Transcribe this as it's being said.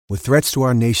With threats to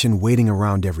our nation waiting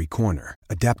around every corner,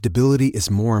 adaptability is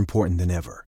more important than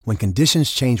ever. When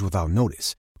conditions change without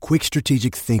notice, quick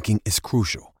strategic thinking is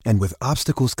crucial. And with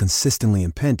obstacles consistently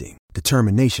impending,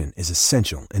 determination is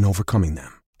essential in overcoming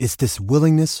them. It's this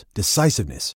willingness,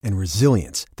 decisiveness, and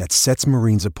resilience that sets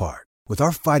Marines apart. With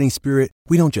our fighting spirit,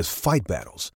 we don't just fight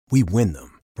battles, we win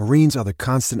them. Marines are the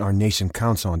constant our nation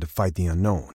counts on to fight the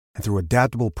unknown. And through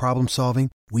adaptable problem solving,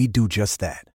 we do just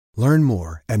that. Learn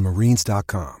more at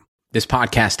marines.com. This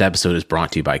podcast episode is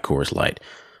brought to you by Coors Light.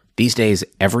 These days,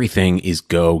 everything is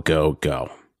go, go, go.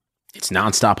 It's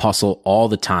nonstop hustle all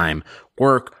the time.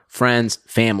 Work, friends,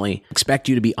 family expect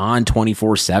you to be on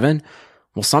 24/7.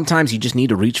 Well, sometimes you just need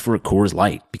to reach for a Coors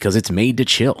Light because it's made to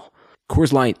chill.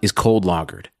 Coors Light is cold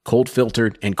lagered, cold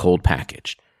filtered, and cold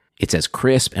packaged. It's as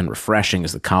crisp and refreshing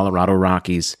as the Colorado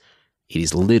Rockies. It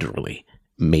is literally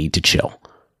made to chill.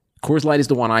 Coors Light is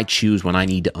the one I choose when I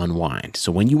need to unwind.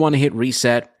 So when you want to hit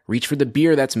reset, reach for the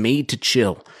beer that's made to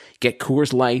chill. Get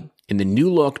Coors Light in the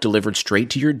new look delivered straight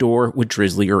to your door with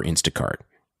Drizzly or Instacart.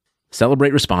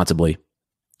 Celebrate responsibly.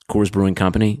 Coors Brewing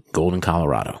Company, Golden,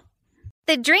 Colorado.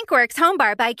 The DrinkWorks Home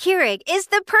Bar by Keurig is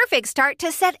the perfect start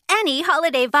to set any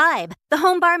holiday vibe. The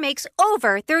home bar makes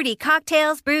over 30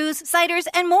 cocktails, brews, ciders,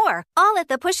 and more, all at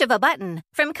the push of a button.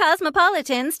 From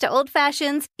cosmopolitans to old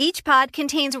fashions, each pod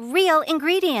contains real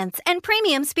ingredients and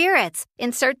premium spirits.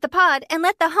 Insert the pod and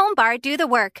let the home bar do the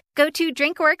work. Go to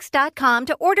drinkworks.com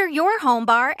to order your home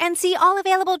bar and see all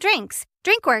available drinks.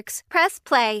 DrinkWorks, press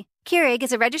play. Keurig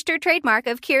is a registered trademark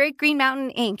of Keurig Green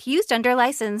Mountain, Inc., used under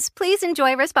license. Please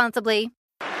enjoy responsibly.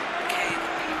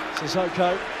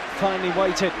 Sissoko finally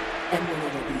waited.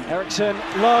 Eriksson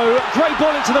low, great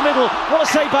ball into the middle. What a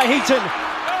save by Heaton.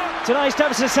 Tonight's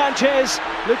Davison Sanchez,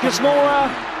 Lucas Moura,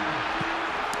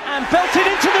 and belted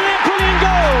into the net. Brilliant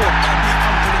goal.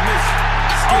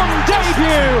 On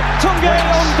debut, Tunge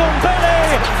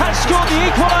Ndombele has scored the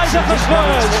equaliser for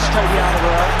Spurs.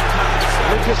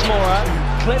 Lucas Moura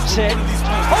clips it.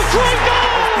 Oh, great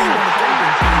goal!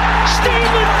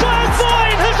 Stephen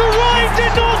Bergwijn has arrived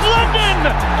in North London.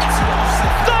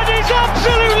 That is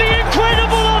absolutely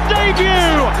incredible on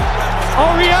debut.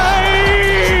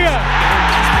 Aurier!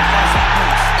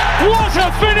 What a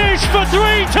finish for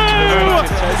 3-2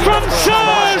 from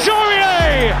Serge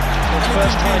Aurier!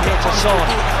 First time hit to Son.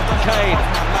 Kane.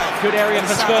 Good area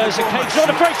for Spurs, and Kane's not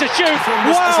afraid to shoot.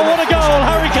 Wow, what a goal,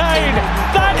 Harry Kane!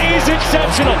 That is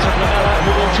exceptional. Lamella,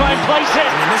 who will try and place it.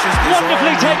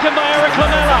 Wonderfully taken by Eric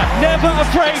Lamella. Never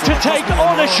afraid to take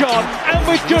on a shot, and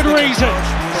with good reason.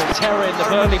 Terror in the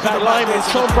Burnley back line when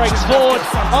Son breaks forward.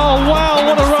 Oh wow,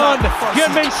 what a run!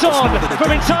 Heung-min Son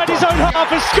from inside his own half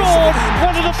has scored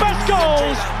one of the best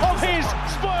goals of his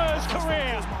Spurs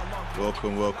career.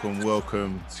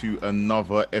 Welcome to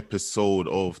another episode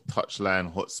of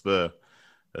Touchline Hotspur.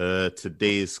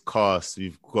 Today's cast,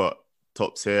 we've got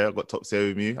Tops here. I've got Tops here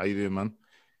with me. How you doing, man?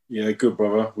 Yeah, good,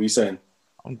 brother. What are you saying?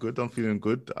 I'm good. I'm feeling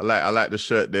good. I like the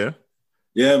shirt there.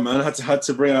 Yeah, man. I had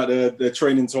to bring out the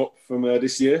training top from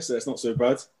this year, so it's not so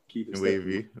bad. Keep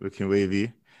it looking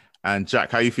wavy. And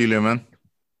Jack, how you feeling, man?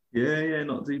 Yeah,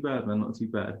 not too bad, man. Not too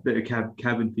bad. Bit of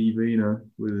cabin fever, you know,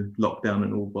 with lockdown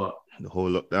and all, but the whole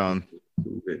lockdown. It's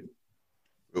all good.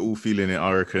 We're all feeling it,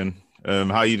 I reckon.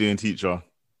 How you doing, teacher?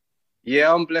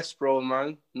 Yeah, I'm blessed, bro,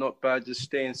 man. Not bad. Just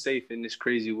staying safe in this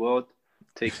crazy world.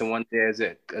 Taking one day as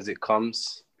it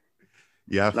comes.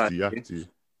 You have to.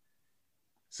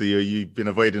 So you've been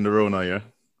avoiding the Rona, yeah?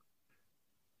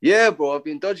 Yeah, bro. I've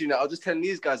been dodging it. I was just telling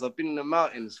these guys I've been in the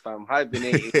mountains, fam.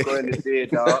 Hibernating, growing the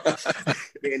beard out,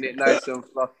 getting it nice and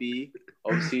fluffy.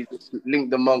 Obviously, just link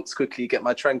the monks quickly, get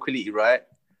my tranquility right.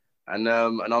 And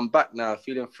I'm back now,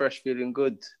 feeling fresh, feeling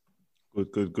good.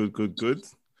 Good.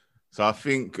 So I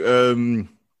think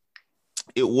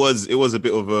it was a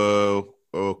bit of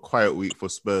a quiet week for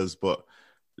Spurs, but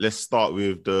let's start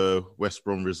with the West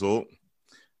Brom result.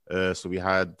 So we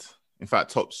had, in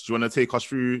fact, Tops, do you want to take us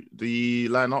through the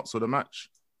lineups of the match?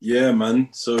 Yeah, man.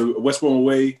 So West Brom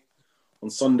away on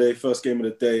Sunday, first game of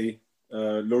the day.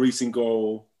 Lloris in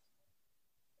goal,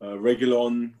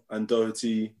 Reguilon and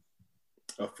Doherty.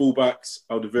 Fullbacks,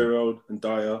 Alderweireld and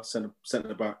Dyer,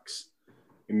 centre backs.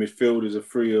 In midfield is a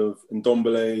three of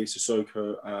Ndombele,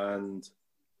 Sissoko and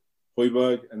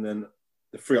Højbjerg. And then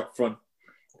the three up front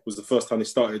was the first time they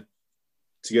started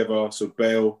together. So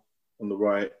Bale on the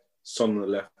right, Son on the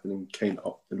left, and then Kane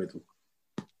up the middle.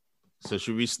 So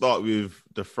should we start with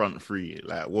the front three?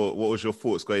 Like, what was your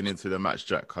thoughts going into the match,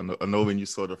 Jack? I know when you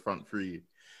saw the front three.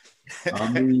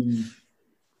 I mean,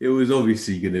 it was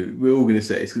obviously we're all gonna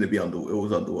say it's gonna be it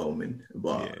was underwhelming,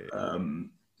 but yeah.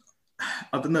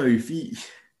 I don't know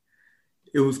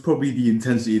it was probably the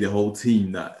intensity of the whole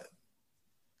team that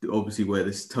obviously where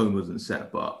this tone wasn't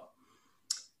set, but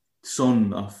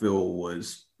Son, I feel,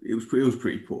 was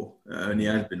pretty poor. And he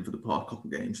has been for the past couple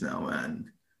of games now. And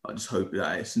I just hope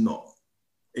that it's not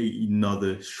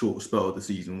another short spell of the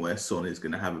season where Son is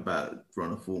going to have a bad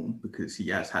run of form, because he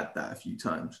has had that a few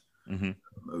times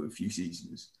over a few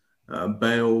seasons.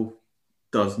 Bale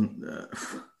doesn't...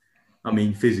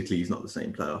 physically, he's not the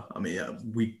same player. I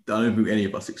don't think any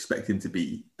of us expect him to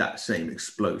be that same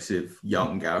explosive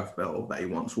young Gareth Bale that he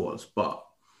once was. But,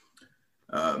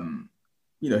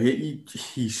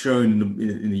 he's shown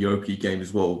in the Europa League game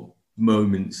as well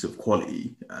moments of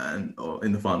quality and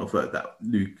in the final third that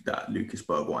Lucas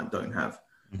Bergwijn don't have.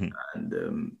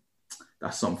 And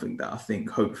that's something that I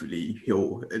think hopefully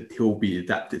he'll be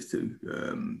adaptive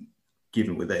to,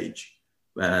 given with age.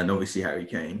 And obviously Harry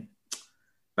Kane.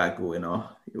 Bag winner.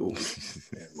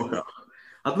 I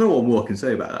don't know what more I can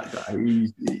say about that guy.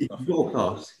 He's world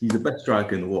class. He's the best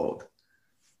striker in the world.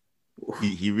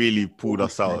 He really pulled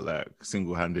us out like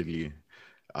single-handedly.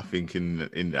 I think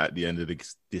in at the end of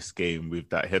this game with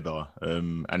that header,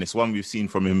 and it's one we've seen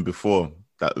from him before.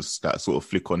 That was that sort of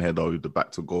flick on header with the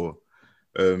back to goal,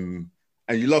 and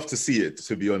you love to see it.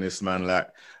 To be honest, man. Like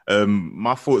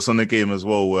my thoughts on the game as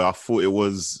well, where I thought it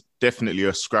was definitely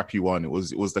a scrappy one. It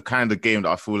was the kind of game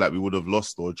that I feel like we would have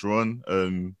lost or drawn.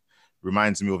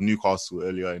 Reminds me of Newcastle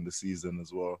earlier in the season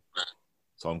as well.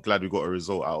 So I'm glad we got a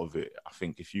result out of it. I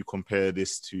think if you compare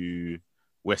this to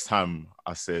West Ham,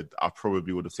 I said I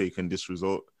probably would have taken this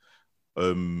result.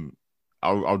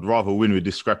 I'd rather win with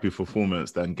this scrappy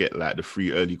performance than get like the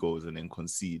 3 early goals and then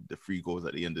concede the 3 goals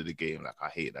at the end of the game. Like I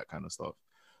hate that kind of stuff.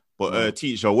 But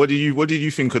Teacher, what did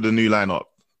you think of the new lineup?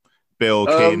 Bale,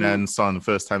 Kane and Son,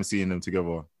 first time seeing them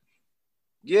together.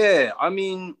 Yeah,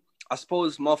 I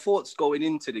suppose my thoughts going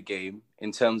into the game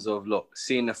in terms of,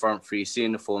 seeing the front three,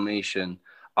 seeing the formation,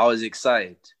 I was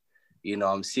excited.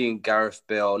 I'm seeing Gareth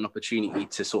Bale, an opportunity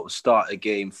to sort of start a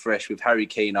game fresh with Harry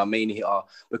Kane, our main hitter.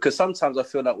 Because sometimes I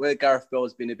feel like where Gareth Bale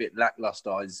has been a bit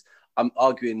lackluster I'm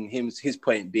arguing his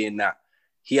point being that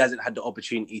he hasn't had the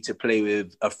opportunity to play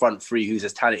with a front three who's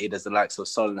as talented as the likes of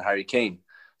Son and Harry Kane.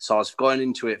 So I was going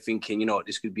into it thinking,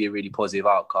 this could be a really positive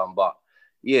outcome. But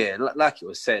yeah, like it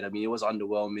was said, it was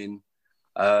underwhelming.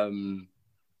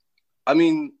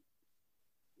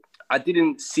 I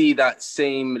didn't see that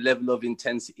same level of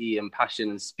intensity and passion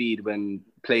and speed when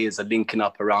players are linking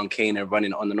up around Kane and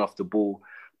running on and off the ball.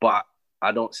 But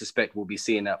I don't suspect we'll be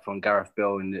seeing that from Gareth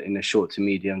Bale in the short to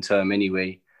medium term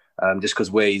anyway, just because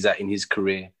where he's at in his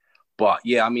career. But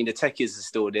yeah, the techies are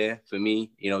still there for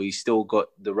me. He's still got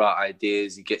the right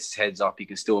ideas. He gets his heads up. He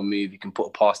can still move. He can put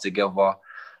a pass together.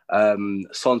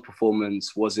 Son's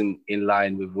performance wasn't in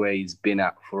line with where he's been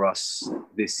at for us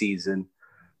this season.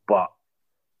 But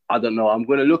I don't know. I'm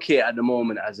going to look at it at the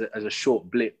moment as a short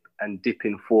blip and dip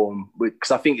in form, because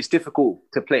I think it's difficult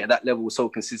to play at that level so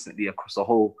consistently across the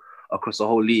whole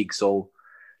league. So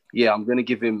yeah, I'm going to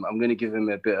give him a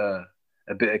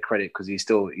bit of credit, because he's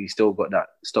still got that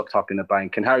stocked up in the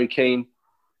bank. And Harry Kane,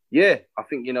 yeah, I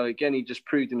think again he just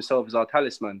proved himself as our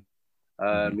talisman.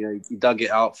 He dug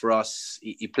it out for us.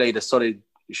 He played a solid,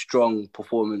 strong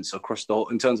performance across the whole,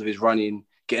 in terms of his running,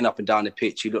 getting up and down the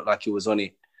pitch. He looked like he was on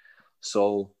it.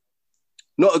 So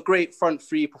not a great front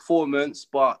three performance,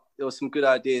 but there were some good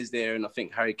ideas there, and I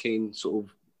think Harry Kane sort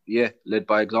of led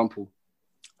by example.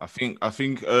 I think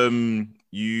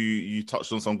you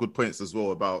touched on some good points as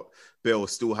well about Bale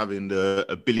still having the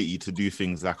ability to do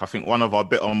things. Like I think one of our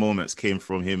better moments came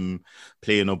from him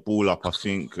playing a ball up. I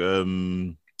think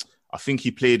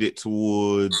he played it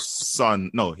towards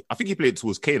Son. No, I think he played it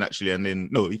towards Kane actually, and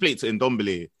then he played it to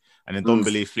Ndombele, and then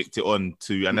Ndombele flicked it on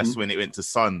to, and that's when it went to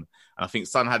Son. And I think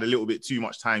Son had a little bit too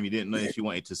much time. He didn't know if he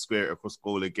wanted to square it across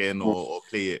goal again or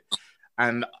play it.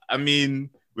 And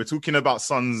we're talking about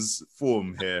Son's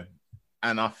form here,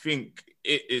 and I think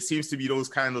it seems to be those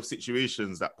kind of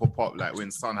situations that pop up, like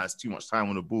when Son has too much time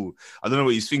on the ball. I don't know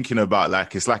what he's thinking about.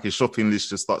 Like it's like his shopping list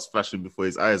just starts flashing before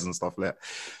his eyes and stuff like that.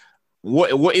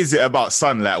 What is it about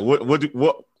Son? Like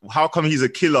what? How come he's a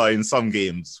killer in some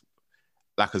games,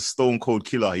 like a stone cold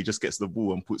killer? He just gets the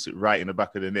ball and puts it right in the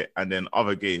back of the net, and then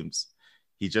other games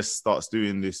he just starts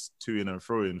doing this to-in and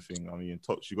throw-in thing.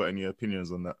 Tox, you got any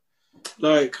opinions on that?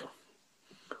 Like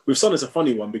with Son, it's a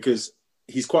funny one because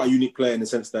he's quite a unique player in the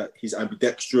sense that he's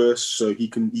ambidextrous, so he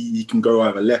can go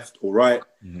either left or right,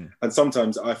 and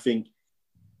sometimes I think.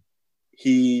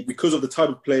 Because of the type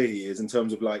of player he is, in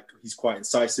terms of like, he's quite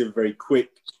incisive, very quick.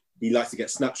 He likes to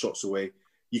get snapshots away.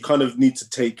 You kind of need to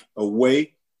take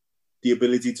away the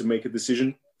ability to make a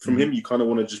decision from him. You kind of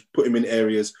want to just put him in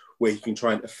areas where he can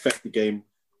try and affect the game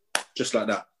just like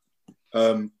that.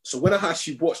 So when I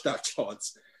actually watched that chart,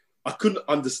 I couldn't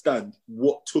understand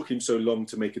what took him so long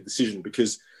to make a decision,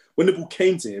 because when the ball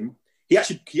came to him, he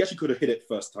actually could have hit it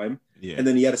first time. Yeah. And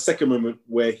then he had a second moment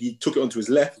where he took it onto his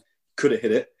left, could have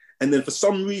hit it. And then for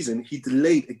some reason, he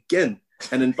delayed again.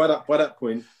 And then by that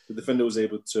point, the defender was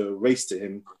able to race to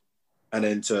him and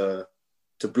then to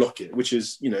block it, which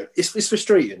is, it's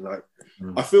frustrating. Like,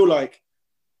 I feel like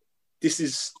this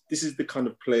is the kind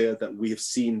of player that we have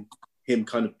seen him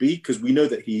kind of be, because we know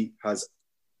that he has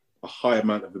a high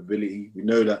amount of ability. We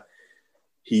know that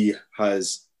he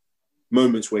has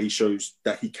moments where he shows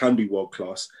that he can be world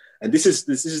class, and this is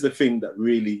the thing that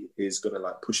really is gonna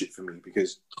like push it for me,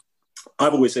 because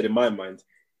I've always said in my mind,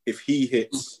 if he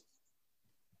hits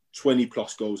 20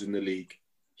 plus goals in the league,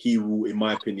 he will, in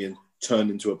my opinion, turn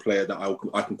into a player that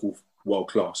I can call world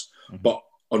class. Mm-hmm. But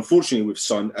unfortunately, with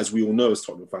Son, as we all know as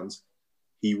Tottenham fans,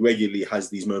 he regularly has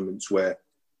these moments where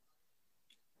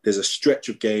there's a stretch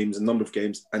of games, a number of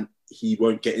games, and he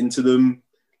won't get into them.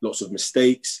 Lots of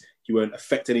mistakes. He won't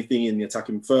affect anything in the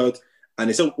attacking third. And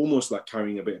it's almost like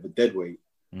carrying a bit of a dead weight.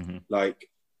 Mm-hmm.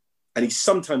 And he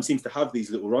sometimes seems to have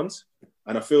these little runs.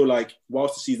 And I feel like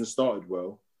whilst the season started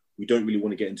well, we don't really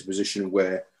want to get into a position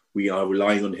where we are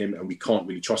relying on him and we can't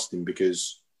really trust him,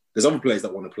 because there's other players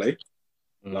that want to play.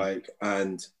 Mm.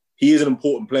 And he is an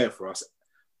important player for us.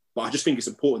 But I just think it's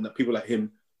important that people like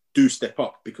him do step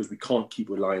up, because we can't keep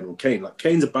relying on Kane. Like,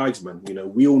 Kane's a bagsman.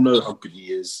 We all know how good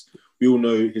he is. We all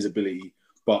know his ability.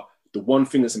 But the one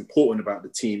thing that's important about the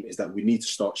team is that we need to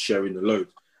start sharing the load.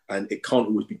 And it can't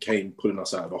always be Kane pulling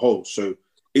us out of a hole. So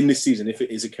in this season, if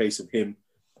it is a case of him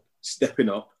stepping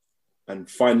up and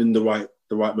finding the right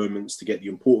moments to get the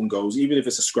important goals, even if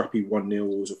it's a scrappy 1-0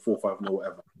 or it's a 4-5-0,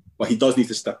 whatever. But he does need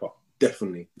to step up,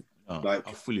 definitely. I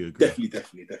fully agree.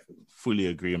 Definitely. Fully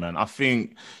agree, man. I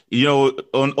think,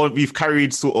 we've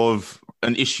carried sort of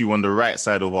an issue on the right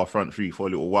side of our front three for a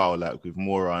little while, like with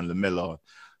Moura and Lamela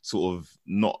sort of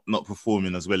not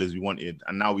performing as well as we wanted.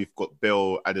 And now we've got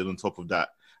Bell added on top of that.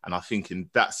 And I think in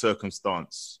that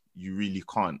circumstance, you really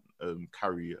can't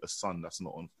carry a Son that's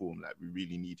not on form. Like, we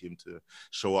really need him to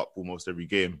show up almost every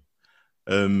game.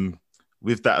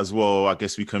 With that as well, I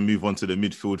guess we can move on to the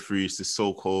midfield three.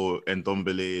 Sissoko,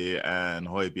 Ndombele, and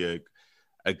Højbjerg.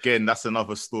 Again, that's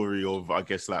another story of, I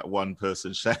guess, like one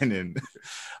person shining.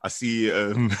 I see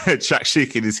Jack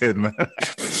shaking his head, man.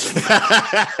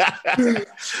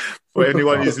 For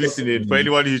anyone who's listening, for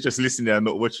anyone who's just listening and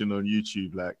not watching on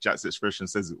YouTube, like, Jack's expression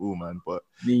says it all, man. But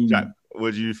Jack,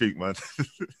 what do you think, man?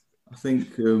 I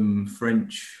think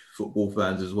French football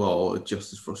fans as well are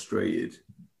just as frustrated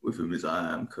with him as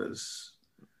I am, because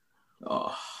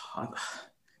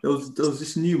there was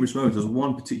just numerous moments. There was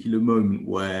one particular moment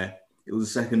where it was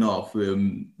the second half. We're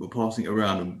passing it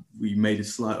around and we made a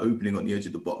slight opening on the edge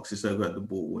of the box. Sissoko had the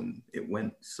ball and it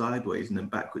went sideways and then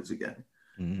backwards again.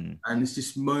 Mm-hmm. And it's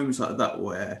just moments like that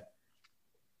where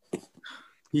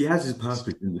he has his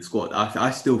purpose in the squad.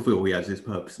 I still feel he has his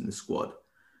purpose in the squad.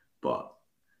 But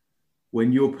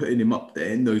when you're putting him up there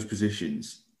in those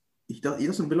positions, he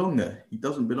doesn't belong there. He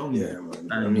doesn't belong there.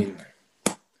 Man. I mean,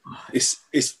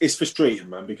 it's frustrating,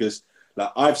 man, because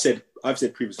like I've said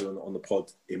previously on the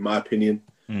pod, in my opinion,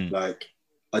 like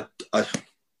I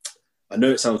know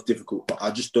it sounds difficult, but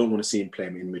I just don't want to see him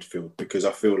playing in midfield, because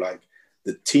I feel like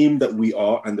the team that we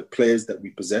are and the players that we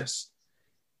possess,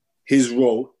 his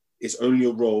role is only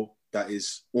a role that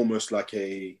is almost like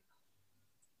a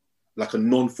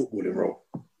non-footballing role,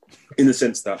 in the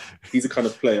sense that he's the kind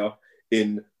of player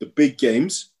in the big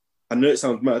games. I know it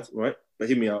sounds mad, right? But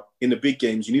hear me out. In the big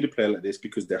games, you need a player like this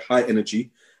because they're high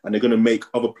energy and they're going to make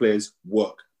other players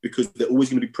work, because they're always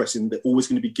going to be pressing. They're always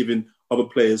going to be giving other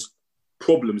players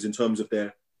problems in terms of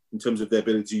their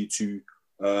ability to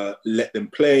let them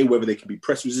play, whether they can be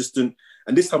press resistant.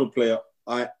 And this type of player,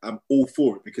 I am all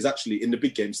for it, because actually in the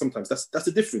big games, sometimes that's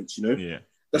the difference,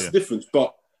 That's the difference.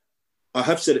 But I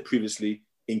have said it previously,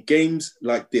 in games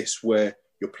like this where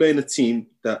you're playing a team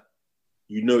that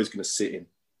is going to sit in,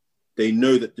 they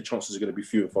know that the chances are going to be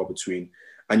few and far between,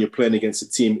 and you're playing against a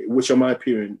team which, in my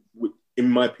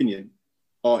opinion,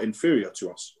 are inferior to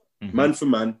us. Mm-hmm. Man for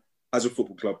man, as a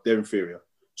football club, they're inferior.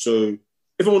 So,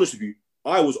 if I'm honest with you,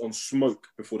 I was on smoke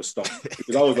before the start,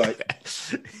 because I was like,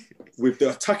 with the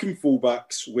attacking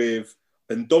fullbacks, with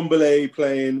Ndombele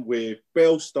playing, with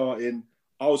Bale starting,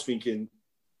 I was thinking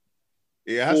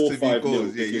it has to be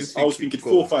goals. Yeah, I was thinking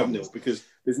 4-5-0, because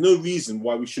there's no reason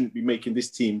why we shouldn't be making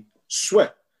this team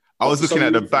sweat. I was looking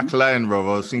at the back line, bro.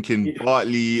 I was thinking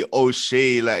Bartley,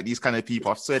 O'Shea, like these kind of people.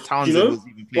 I swear Townsend was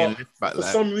even playing left back. For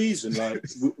some reason, like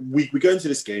we go into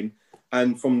this game,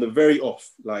 and from the very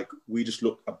off, like we just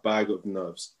looked a bag of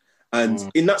nerves.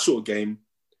 And in that sort of game,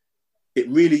 it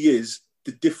really is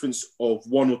the difference of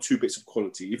one or two bits of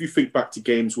quality. If you think back to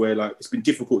games where like it's been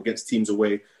difficult against teams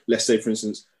away, let's say, for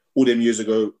instance, all them years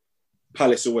ago,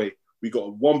 Palace away, we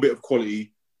got one bit of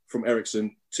quality from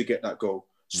Eriksen to get that goal.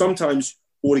 Sometimes,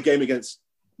 or the game against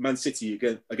Man City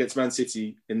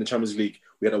in the Champions League,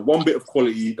 we had a one bit of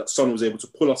quality that Son was able to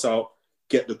pull us out,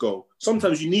 get the goal.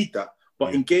 Sometimes you need that.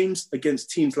 But in games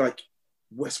against teams like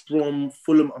West Brom,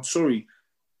 Fulham, I'm sorry,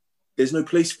 there's no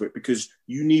place for it because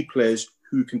you need players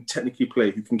who can technically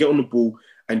play, who can get on the ball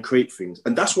and create things.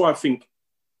 And that's why I think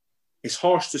it's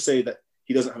harsh to say that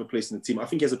he doesn't have a place in the team. I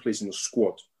think he has a place in the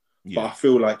squad. But I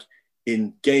feel like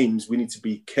in games, we need to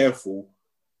be careful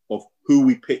of who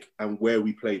we pick and where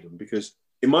we play them. Because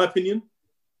in my opinion,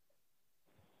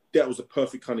 that was the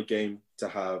perfect kind of game to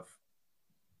have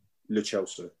Lo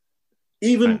Celso.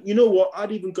 Even, you know what,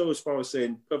 I'd even go as far as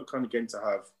saying perfect kind of game to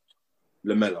have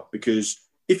Lamela. Because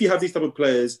if you have these type of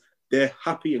players, they're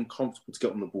happy and comfortable to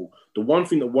get on the ball. The one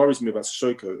thing that worries me about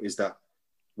Sissoko is that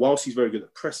whilst he's very good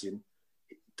at pressing,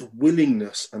 the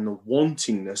willingness and the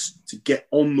wantingness to get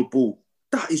on the ball,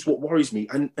 that is what worries me.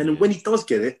 And when he does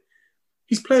get it,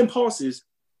 he's playing passes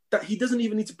that he doesn't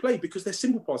even need to play because they're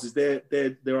simple passes. They're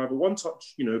either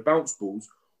one-touch, bounce balls,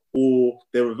 or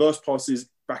they're reverse passes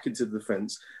back into the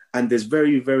defence. And there's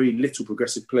very, very little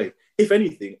progressive play. If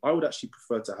anything, I would actually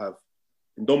prefer to have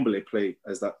Ndombele play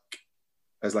as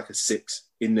like a 6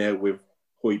 in there with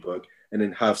Højbjerg, and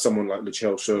then have someone like Lo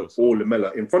Celso or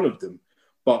Lamela in front of them.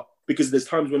 But because there's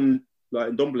times when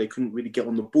like Ndombele couldn't really get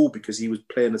on the ball because he was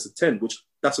playing as a 10, which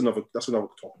that's another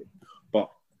topic.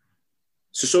 But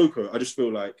Sissoko, I just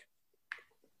feel like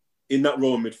in that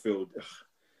role in midfield,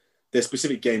 there's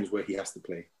specific games where he has to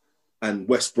play. And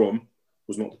West Brom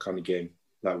was not the kind of game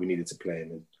that we needed to play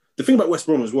in. And the thing about West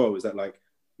Brom as well is that, like,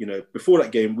 before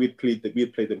that game, we had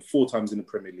played them 4 times in the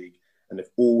Premier League, and they've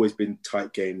always been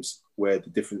tight games where the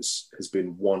difference has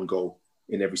been 1 goal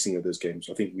in every single of those games.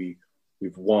 I think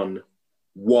we've won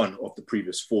 1 of the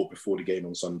previous 4 before the game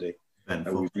on Sunday, and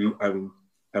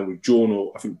we've drawn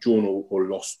or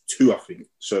lost 2. I think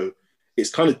so.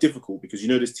 It's kind of difficult because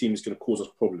this team is going to cause us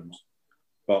problems,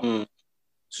 but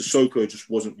Sissoko just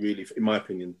wasn't really, in my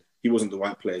opinion, he wasn't the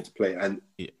right player to play, and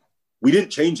we didn't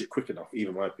change it quick enough.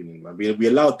 Even in my opinion, man, we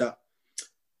allowed that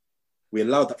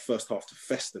first half to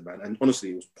fester, man, and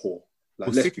honestly, it was poor. I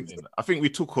think we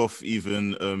took off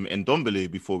even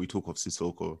Ndombele before we took off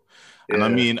Sissoko. And I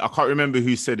mean, I can't remember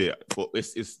who said it, but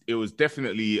it was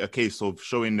definitely a case of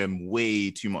showing them way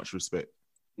too much respect.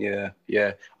 Yeah.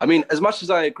 I mean, as much as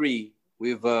I agree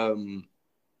with, Tops.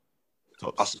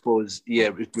 I suppose,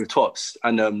 with Tops,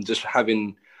 and just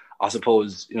having, I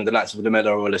suppose, the likes of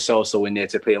Lamela or Lo Celso in there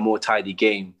to play a more tidy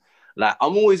game. Like,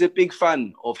 I'm always a big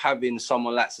fan of having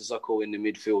someone like Sissoko in the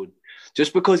midfield,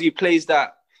 just because he plays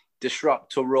that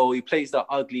disruptor role. He plays that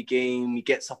ugly game. He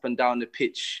gets up and down the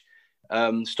pitch,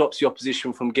 stops the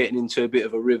opposition from getting into a bit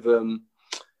of a rhythm.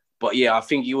 But yeah, I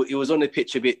think he was on the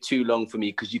pitch a bit too long for me,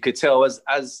 because you could tell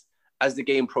as the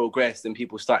game progressed and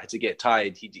people started to get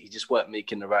tired, he just weren't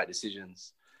making the right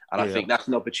decisions. And I think that's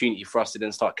an opportunity for us to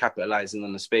then start capitalising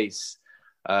on the space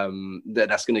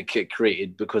that's going to get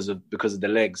created because of the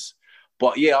legs.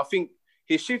 But yeah, I think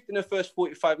his shift in the first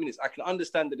 45 minutes, I can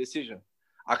understand the decision.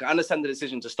 I can understand the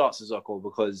decision to start Sissoko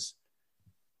because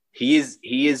he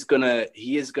is gonna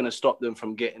stop them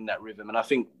from getting that rhythm. And I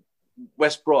think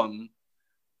West Brom,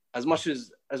 as much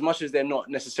as they're not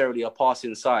necessarily a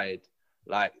passing side,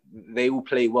 like, they will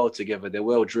play well together. They're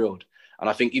well drilled. And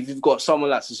I think if you've got someone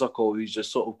like Sissoko who's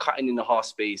just sort of cutting in the half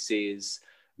spaces,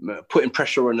 putting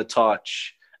pressure on the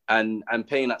touch, and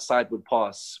playing that sideward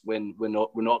pass when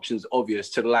the option's obvious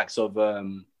to the likes of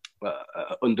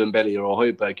Ndombele or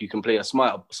Højbjerg, you can play a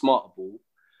smarter ball,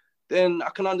 then I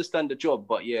can understand the job.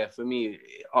 But yeah, for me,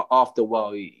 after a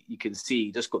while, you can see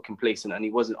he just got complacent and he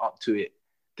wasn't up to it,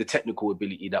 the technical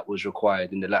ability that was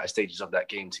required in the latter stages of that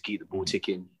game to keep the ball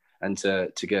ticking and to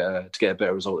get a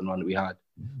better result than one that we had.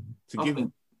 I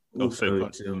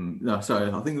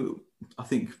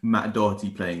think Matt Doherty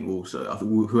playing also. I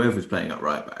think whoever's playing at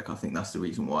right back, I think that's the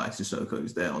reason why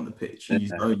Sissoko's there on the pitch.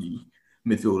 He's the only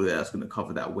midfielder there that's going to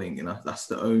cover that wing, and that's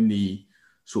the only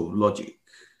sort of logic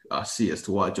I see as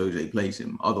to why Jose plays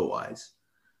him. Otherwise,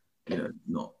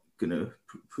 not going to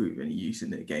prove any use in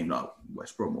the game like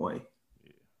West Brom away.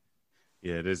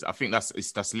 Yeah, I think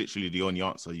that's literally the only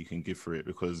answer you can give for it,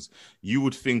 because you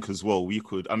would think as well we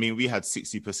had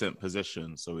 60%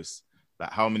 possession, so it's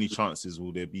like, how many chances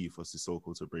will there be for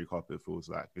Sissoko to break up? It feels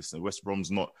like, listen, West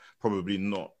Brom's probably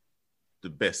not the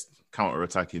best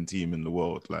counter-attacking team in the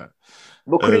world. Like,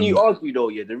 but couldn't you argue though?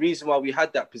 Yeah, the reason why we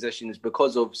had that possession is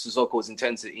because of Sissoko's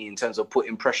intensity in terms of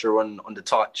putting pressure on the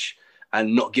touch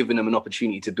and not giving them an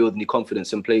opportunity to build any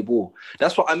confidence and play ball.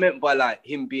 That's what I meant by like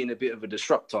him being a bit of a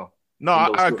disruptor. No,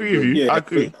 I agree with you. Yeah, I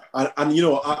agree. And you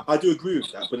know, I do agree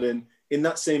with that. But then in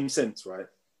that same sense, right,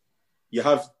 you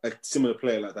have a similar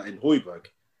player like that in Højbjerg.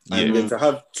 And then to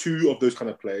have two of those kind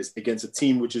of players against a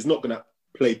team which is not going to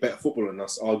play better football than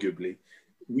us, arguably,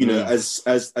 you know, as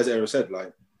Era said,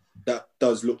 like, that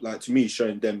does look like, to me,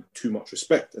 showing them too much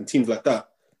respect. And teams like that,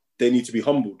 they need to be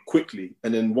humbled quickly.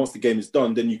 And then once the game is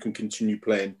done, then you can continue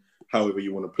playing however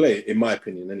you want to play it, in my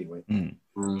opinion, anyway.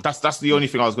 That's the only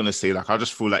thing I was going to say. Like, I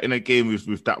just feel like in a game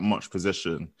with that much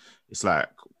possession, it's like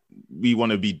we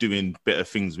want to be doing better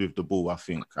things with the ball, I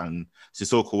think. And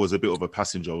Sissoko was a bit of a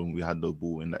passenger when we had no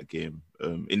ball in that game.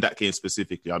 In that game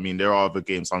specifically, I mean, there are other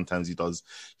games sometimes he goes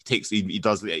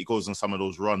on some of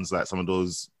those runs, like some of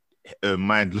those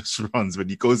mindless runs when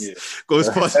he goes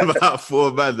past about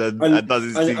 4 men and does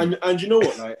his thing. And you know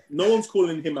what? Like, no one's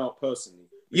calling him out personally.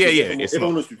 If I'm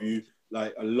honest with you,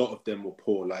 like, a lot of them were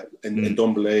poor. Like, and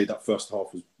Ndombele, that first half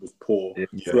was poor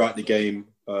throughout the game.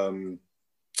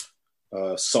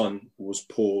 Son was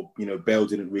poor. You know, Bale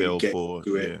didn't really get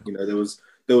to it. You know,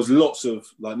 there was lots of,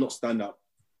 like, not standout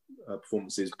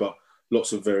performances, but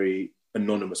lots of very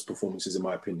anonymous performances, in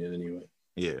my opinion, anyway.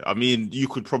 Yeah, I mean, you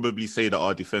could probably say that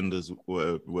our defenders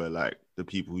were like the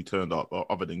people who turned up,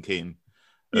 other than Kane.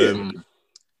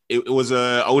 It was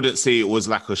I wouldn't say it was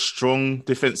like a strong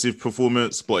defensive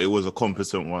performance, but it was a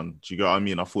competent one. Do you get what I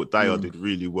mean? I thought Dyer did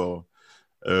really well,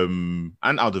 and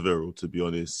Alderweireld, to be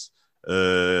honest.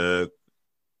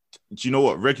 Do you know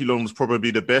what? Reguilon was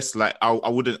probably the best. Like,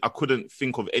 I couldn't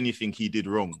think of anything he did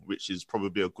wrong, which is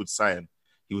probably a good sign.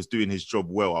 He was doing his job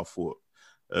well, I thought.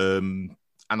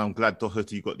 And I'm glad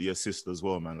Doherty got the assist as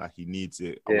well, man. Like, he needs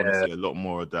it. I want to see a lot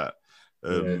more of that.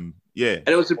 And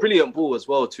it was a brilliant ball as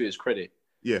well, to his credit.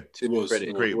 Yeah, to his credit.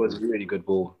 It was a really good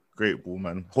ball. Great ball,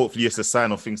 man. Hopefully it's a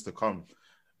sign of things to come.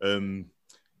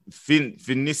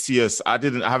 Vinicius, I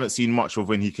haven't seen much of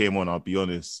when he came on, I'll be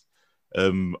honest. I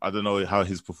don't know how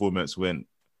his performance went.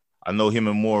 I know him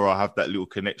and Mora have that little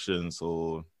connection,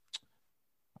 so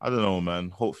I don't know, man.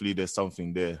 Hopefully there's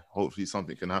something there. Hopefully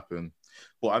something can happen.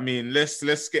 But I mean,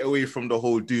 let's get away from the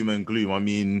whole doom and gloom. I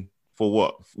mean, for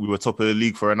what? We were top of the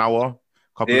league for an hour,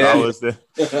 couple of hours there.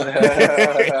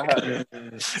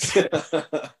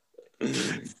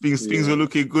 Things were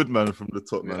looking good, man, from the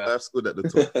top, man. That's good at the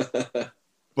top.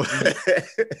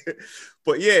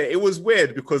 But yeah, it was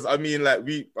weird because I mean, like,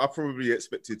 I probably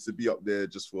expected to be up there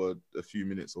just for a few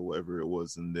minutes or whatever it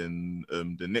was, and then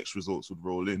the next results would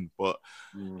roll in. But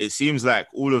it seems like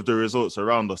all of the results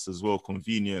around us as well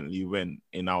conveniently went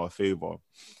in our favor,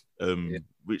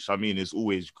 which I mean is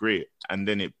always great. And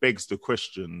then it begs the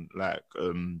question, like,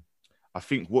 I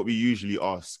think what we usually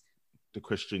ask. The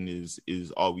question is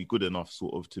are we good enough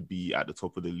sort of to be at the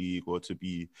top of the league or to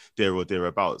be there or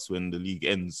thereabouts when the league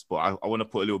ends? But I want to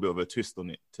put a little bit of a twist on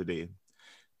it today.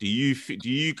 Do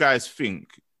you guys think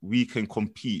we can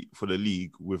compete for the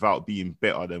league without being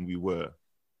better than we were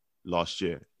last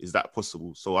year? Is that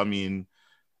possible? So, I mean,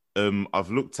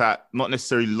 I've looked at, not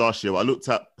necessarily last year, but I looked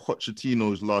at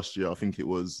Pochettino's last year, I think it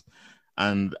was.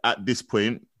 And at this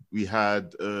point, we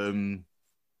had...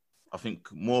 I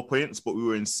think more points, but we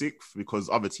were in 6th because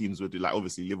other teams were like,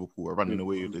 obviously Liverpool were running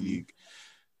away with the league.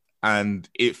 And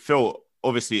it feels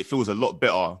a lot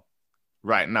better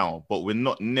right now, but we're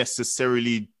not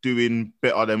necessarily doing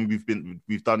better than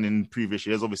we've done in previous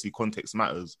years. Obviously context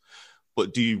matters,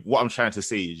 but what I'm trying to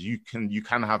say is you can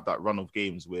have that run of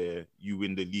games where you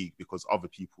win the league because other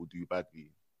people do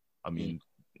badly. I mean,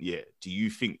 do you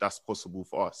think that's possible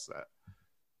for us?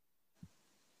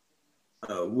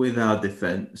 With our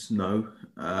defence, no.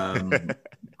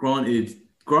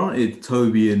 Granted,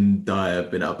 Toby and Dyer have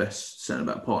been our best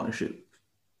centre-back partnership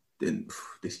in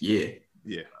this year.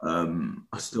 Yeah.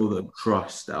 I still don't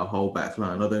trust our whole back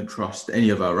line. I don't trust any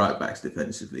of our right-backs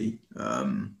defensively.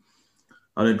 I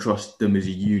don't trust them as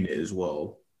a unit as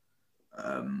well.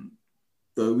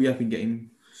 Though we have been getting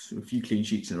a few clean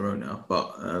sheets in a row now.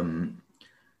 But,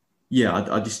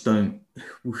 I just don't...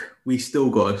 We still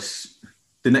got...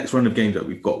 The next run of games that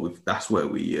we've got that's where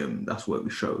we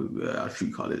show our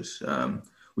true colours.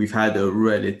 We've had a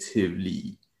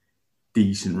relatively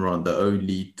decent run. The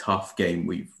only tough game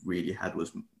we've really had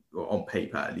was, on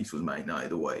paper at least, was Man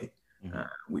United away.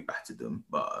 We battered them,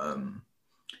 but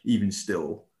even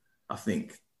still, I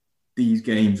think these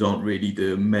games aren't really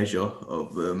the measure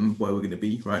of where we're going to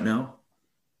be right now.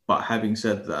 But having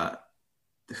said that,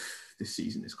 this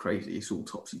season is crazy. It's all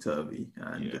topsy-turvy,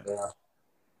 and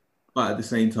But at the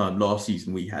same time, last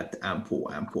season we had ample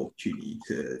opportunity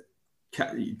to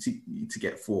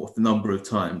get fourth. A number of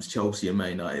times, Chelsea and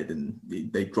Man United, and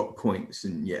they dropped points,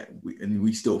 and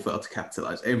we still failed to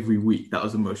capitalise every week. That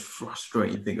was the most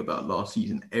frustrating thing about last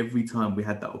season. Every time we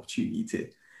had that opportunity to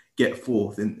get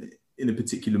fourth in a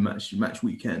particular match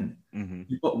weekend,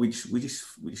 but we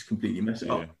just completely mess it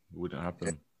up. It wouldn't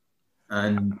happen.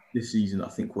 And this season, I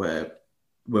think we're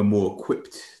more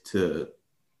equipped to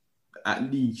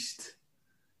at least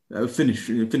finish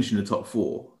in the top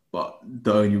four. But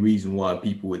the only reason why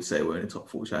people would say we're in the top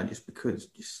four challenge is because,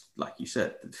 just like you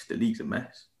said, the league's a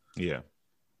mess. Yeah.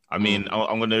 I mean,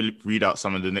 I'm going to read out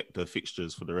some of the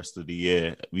fixtures for the rest of the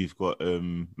year. We've got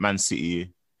Man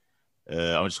City.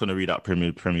 I'm just going to read out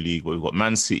Premier League. But we've got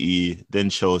Man City, then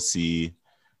Chelsea,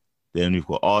 then we've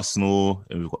got Arsenal,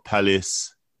 and we've got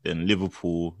Palace, then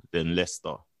Liverpool, then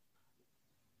Leicester.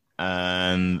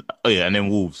 And then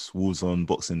Wolves on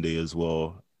Boxing Day as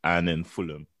well, and then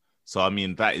Fulham. So, I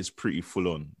mean, that is pretty full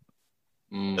on.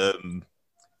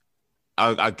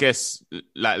 I guess,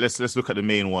 like, let's look at the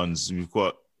main ones. We've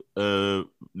got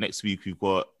next week.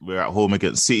 We're at home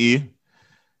against City,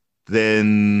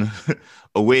 then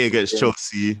away against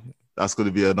Chelsea. That's going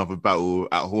to be another battle.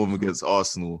 At home against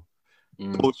Arsenal.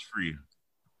 Those three.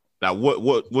 Like,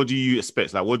 what do you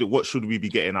expect? Like, what should we be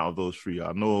getting out of those three?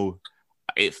 I know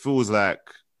it feels like,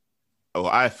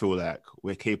 or I feel like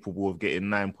we're capable of getting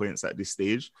 9 points at this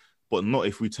stage, but not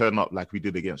if we turn up like we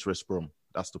did against West Brom.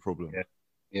 That's the problem.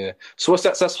 Yeah. So what's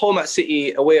that? So that's home at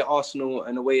City, away at Arsenal,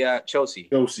 and away at Chelsea.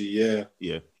 Yeah.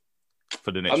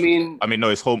 For the next. No,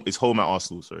 it's home at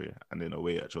Arsenal, sorry, and then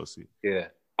away at Chelsea. Yeah.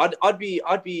 I'd be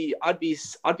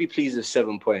pleased with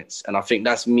 7 points, and I think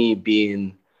that's me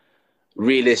being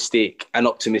realistic and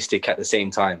optimistic at the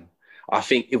same time. I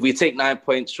think if we take 9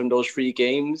 points from those 3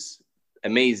 games,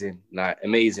 amazing.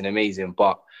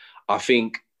 But I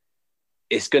think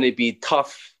it's going to be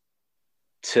tough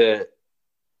to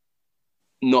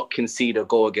not concede a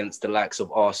goal against the likes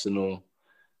of Arsenal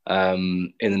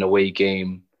in an away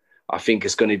game. I think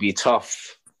it's going to be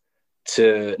tough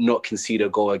to not concede a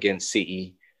goal against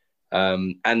City.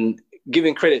 And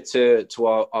giving credit to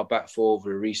our back four over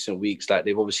the recent weeks, like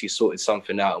they've obviously sorted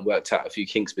something out and worked out a few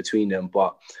kinks between them.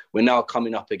 But we're now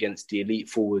coming up against the elite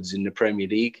forwards in the Premier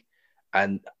League,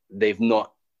 and they've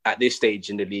not, at this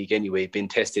stage in the league anyway, been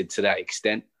tested to that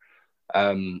extent.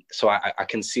 So I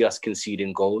can see us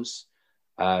conceding goals.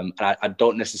 And I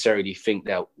don't necessarily think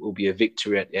that will be a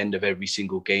victory at the end of every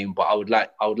single game, but I would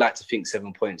like to think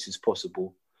 7 points is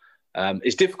possible.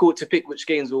 It's difficult to pick which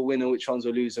games will win and which ones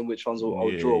will lose and which ones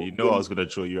will draw. You know, I was going to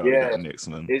draw you out of that next,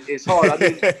 man. It's hard. I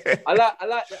mean,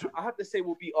 I have to say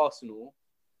we'll beat Arsenal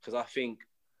because I think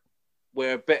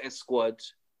we're a better squad.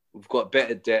 We've got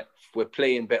better depth. We're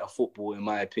playing better football, in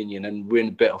my opinion, and we're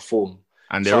in better form.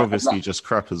 And they're obviously just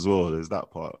crap as well. There's that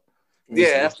part.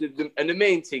 Yeah, and the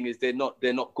main thing is they're not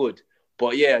good.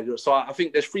 But yeah, so I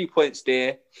think there's 3 points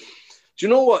there. Do you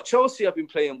know what? Chelsea have been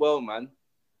playing well, man.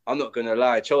 I'm not going to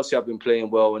lie. Chelsea have been playing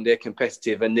well and they're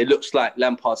competitive, and it looks like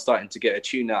Lampard's starting to get a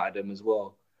tune out of them as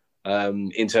well,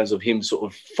 in terms of him sort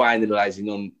of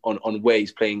finalising on where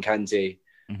he's playing Kante,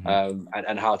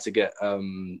 and how to get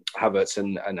Havertz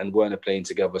and Werner playing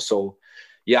together. So,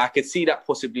 yeah, I could see that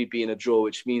possibly being a draw,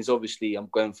 which means obviously I'm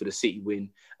going for the City win.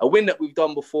 A win that we've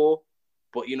done before,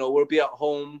 but, you know, we'll be at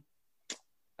home.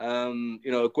 You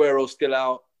know, Aguero's still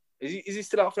out. Is he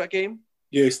still out for that game?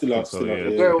 Yeah, he's still out.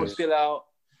 Aguero's still out.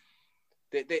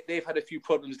 They've had a few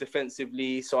problems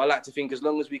defensively, so I like to think as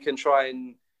long as we can try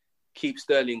and keep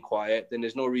Sterling quiet, then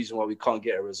there's no reason why we can't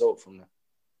get a result from that.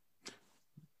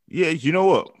 Yeah, you know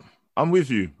what? I'm with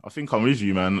you. I think I'm with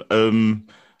you, man.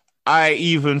 I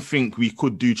even think we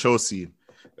could do Chelsea.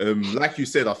 Like you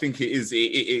said, I think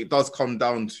it does come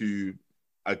down to,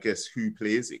 I guess, who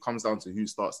plays. It comes down to who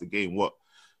starts the game,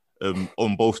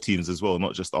 on both teams as well,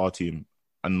 not just our team,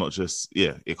 and not just,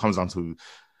 it comes down to...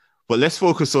 But let's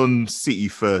focus on City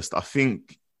first. I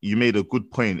think you made a good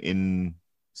point in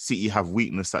City have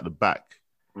weakness at the back.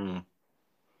 And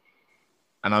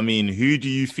I mean, who do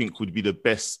you think would be the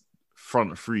best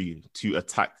front three to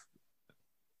attack?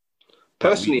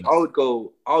 Personally, I would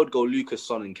go Lucas,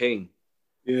 Son and Kane.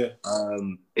 Yeah.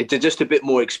 It's just a bit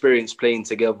more experience playing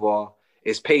together.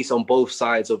 It's pace on both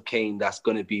sides of Kane that's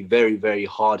going to be very, very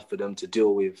hard for them to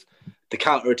deal with. The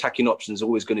counter-attacking option is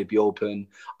always going to be open.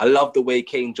 I love the way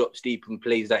Kane drops deep and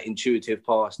plays that intuitive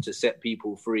pass to set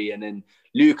people free. And then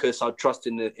Lucas, I'd trust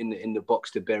in the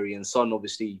box to bury. And Son,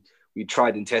 obviously, we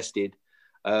tried and tested.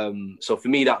 So for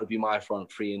me, that would be my front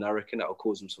three. And I reckon that will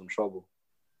cause them some trouble.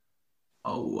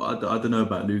 Oh, I don't know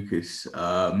about Lucas. What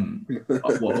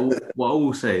I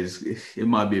will say is it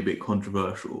might be a bit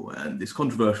controversial, and it's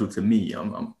controversial to me.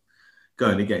 I'm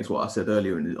going against what I said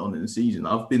earlier on in the season.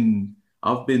 I've been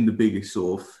the biggest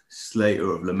sort of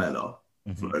slater of Lamella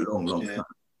for a long time,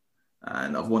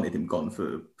 and I've wanted him gone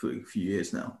for a few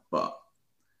years now. But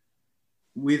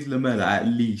with Lamella, at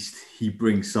least he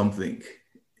brings something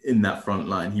in that front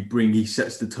line. He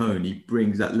sets the tone. He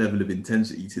brings that level of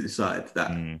intensity to the side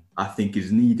that I think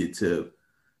is needed to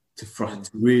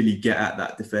really get at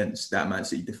that defense, that Man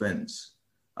City defense.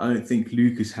 I don't think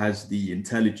Lucas has the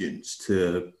intelligence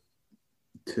to.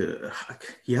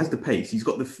 He has the pace. He's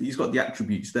got the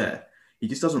attributes there. He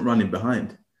just doesn't run in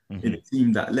behind. In a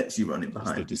team that lets you run in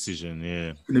behind. That's the decision,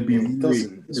 yeah. It's going to be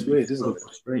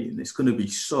frustrating. It's going to be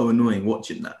so annoying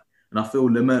watching that. And I feel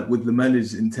with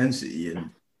Lamella's intensity and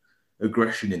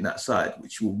aggression in that side,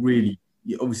 which will really,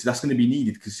 obviously that's going to be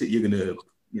needed because City are going to,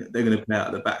 they're going to play out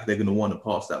of the back. They're going to want to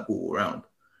pass that ball around.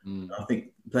 I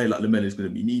think a player like Lamella is going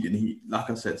to be needed. And he, like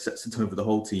I said, sets the tone for the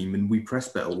whole team, and we press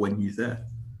better when he's there,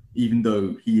 even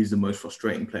though he is the most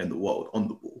frustrating player in the world on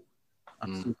the ball.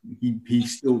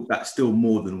 That's still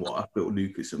more than what I felt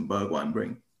Lucas and Bergwijn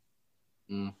bring.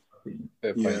 Yeah,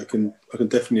 I can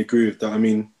definitely agree with that. I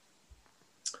mean,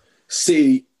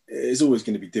 City is always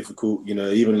going to be difficult.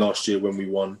 Even last year when we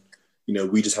won,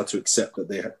 we just had to accept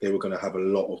that they were going to have a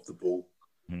lot of the ball,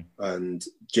 and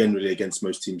generally against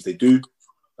most teams they do.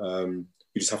 You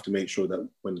just have to make sure that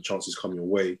when the chances come your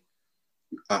way,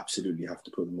 you absolutely have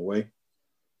to put them away.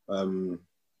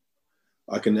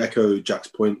 I can echo Jack's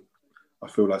point. I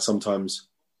feel like sometimes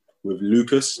with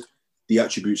Lucas, the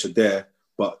attributes are there,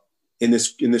 but in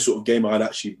this sort of game, I'd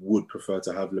actually would prefer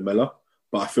to have Lamella.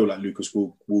 But I feel like Lucas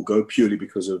will go purely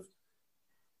because of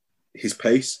his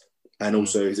pace and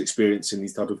also his experience in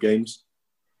these type of games.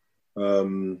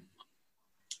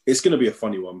 It's going to be a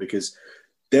funny one because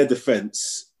their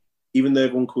defence, even though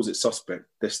everyone calls it suspect,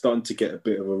 they're starting to get a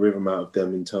bit of a rhythm out of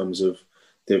them in terms of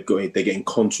they're getting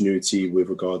continuity with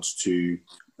regards to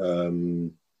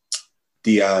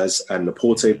Diaz and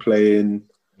Laporte playing.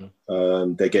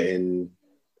 They're getting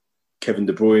Kevin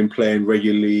De Bruyne playing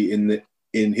regularly in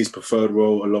his preferred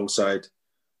role alongside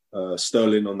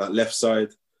Sterling on that left side.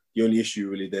 The only issue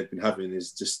really they've been having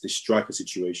is just this striker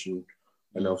situation,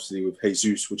 and obviously with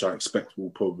Jesus, which I expect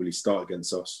will probably start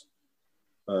against us.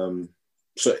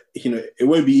 So it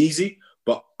won't be easy,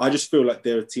 but I just feel like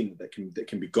they're a team that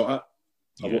can be got at.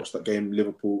 I watched that game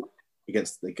Liverpool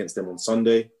against them on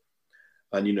Sunday,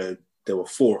 and there were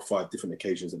 4 or 5 different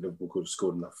occasions that Liverpool could have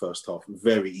scored in that first half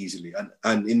very easily,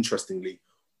 and interestingly,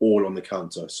 all on the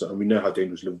counter. And we know how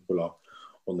dangerous Liverpool are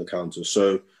on the counter.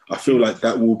 So I feel like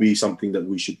that will be something that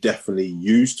we should definitely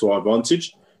use to our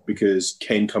advantage, because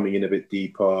Kane coming in a bit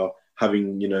deeper,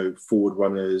 having forward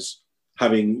runners,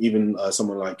 having even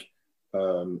someone like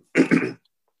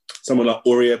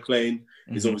Aurier playing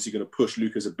is obviously going to push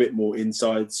Lucas a bit more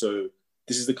inside. So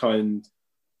this is the kind.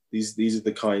 These are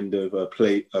the kind of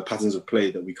patterns of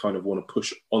play that we kind of want to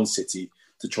push on City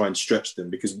to try and stretch them,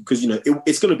 because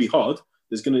it's going to be hard.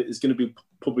 It's going to be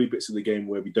probably bits of the game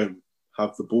where we don't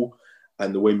have the ball,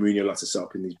 and the way Mourinho likes to set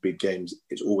up in these big games,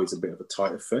 it's always a bit of a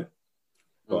tight affair.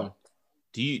 But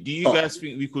do you guys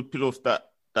think we could pull off that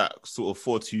sort of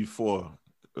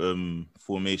 4-2-4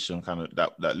 formation, kind of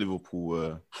that Liverpool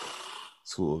were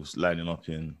sort of lining up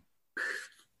in?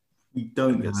 We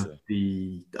don't have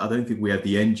I don't think we have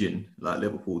the engine like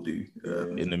Liverpool do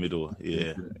in the middle.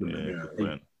 Yeah.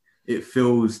 It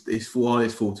feels it's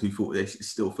 4-2-4. It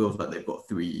still feels like they've got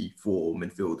 3-4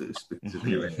 midfielders because of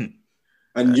their engine.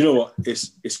 And you know what?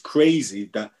 It's crazy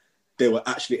that they were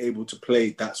actually able to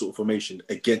play that sort of formation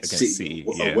against City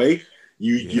away.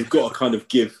 You've got to kind of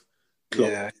give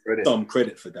Klopp some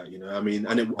credit for that. I mean,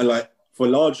 and for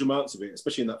large amounts of it,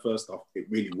 especially in that first half, it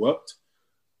really worked.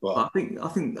 But I think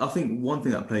one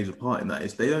thing that plays a part in that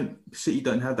is City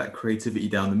don't have that creativity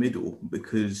down the middle,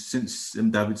 because since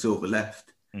David Silva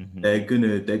left, they're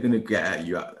gonna get at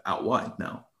you out wide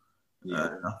now.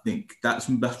 I think that's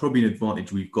probably an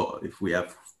advantage we've got if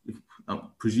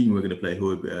I'm presuming we're going to play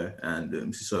Hotspur and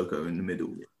Sissoko in the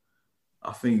middle.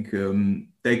 I think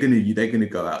they're gonna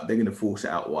go out. They're gonna force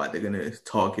it out wide. They're gonna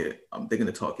target.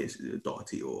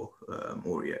 Doherty or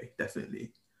Aurier,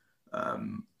 definitely.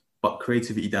 But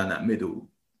creativity down that middle,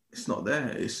 it's not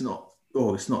there. It's not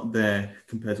there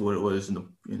compared to what it was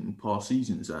in past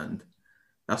seasons, and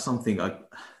that's something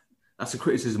that's a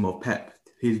criticism of Pep.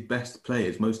 His best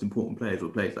players, most important players, were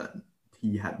players that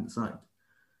he hadn't signed.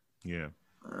 Yeah.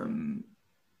 And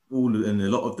a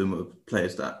lot of them are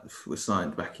players that were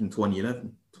signed back in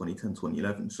 2010,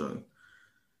 2011. So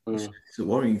it's a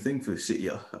worrying thing for City.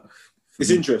 It's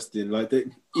interesting. Like they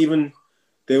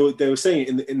were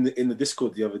saying it in the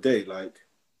Discord the other day. Like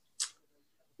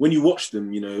when you watch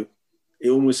them, it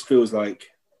almost feels like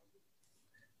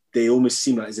they almost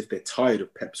seem like as if they're tired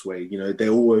of Pep's way. They're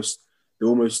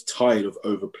almost tired of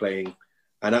overplaying,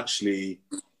 and actually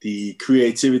the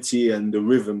creativity and the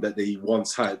rhythm that they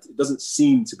once had, it doesn't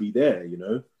seem to be there.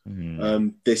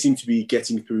 They seem to be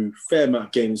getting through fair amount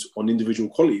of games on individual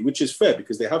quality, which is fair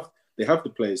because they have the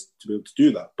players to be able to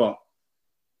do that. But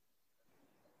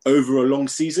over a long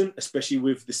season, especially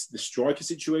with the striker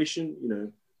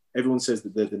situation, everyone says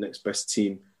that they're the next best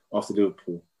team after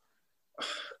Liverpool.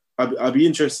 I'd be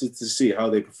interested to see how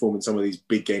they perform in some of these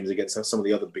big games against some of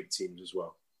the other big teams as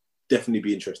well. Definitely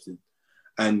be interested.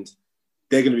 And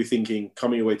they're going to be thinking,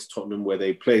 coming away to Tottenham, where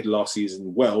they played last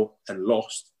season well and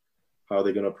lost, how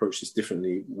they're going to approach this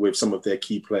differently with some of their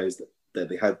key players that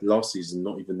they had last season,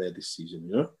 not even there this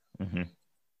season, Mm-hmm.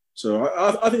 So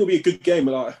I think it'll be a good game.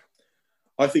 I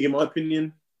think, in my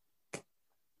opinion,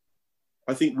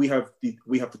 I think we have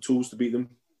the tools to beat them.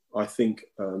 I think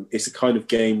it's a kind of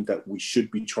game that we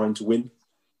should be trying to win.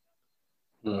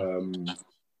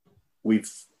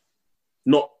 We've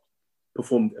not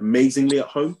performed amazingly at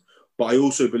home, but I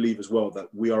also believe as well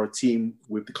that we are a team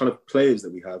with the kind of players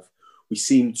that we have. We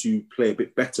seem to play a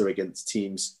bit better against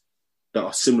teams that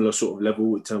are similar sort of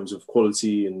level in terms of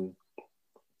quality and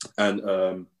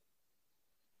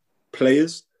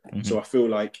players. Mm-hmm. So I feel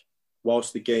like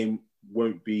whilst the game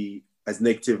won't be as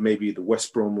negative, maybe the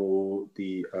West Brom or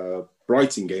the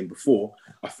Brighton game before,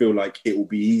 I feel like it will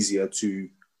be easier to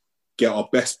get our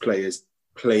best players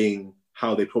playing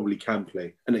how they probably can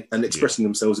play and expressing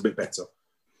themselves a bit better.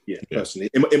 Yeah. Personally,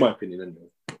 in my opinion, anyway.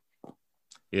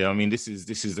 Yeah, I mean, this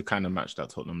is the kind of match that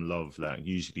Tottenham love. Like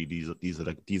usually, these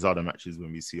are the matches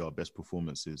when we see our best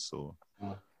performances. So,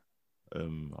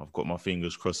 I've got my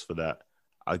fingers crossed for that.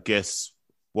 I guess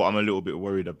what I'm a little bit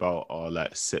worried about are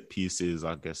like set pieces.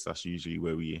 I guess that's usually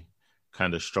where we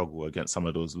kind of struggle against some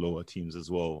of those lower teams as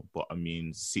well. But I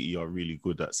mean, City are really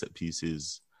good at set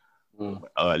pieces.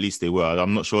 At least they were.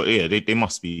 I'm not sure. Yeah, they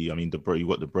must be. I mean, you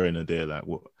got De Bruyne there. Like,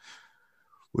 what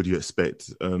do you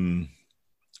expect?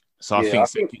 So I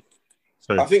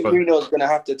think Bruno's going to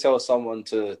have to tell someone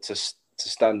to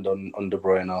stand on De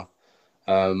Bruyne,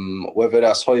 whether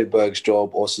that's Højbjerg's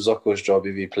job or Sissoko's job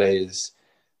if he plays.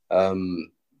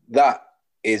 That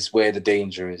is where the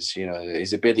danger is.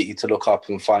 His ability to look up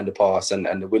and find a pass and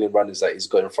the willing runners that he's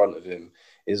got in front of him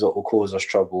is what will cause us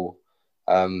trouble.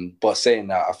 But saying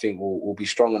that, I think we'll be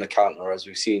strong on the counter, as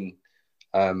we've seen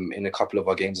in a couple of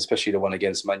our games, especially the one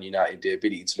against Man United. The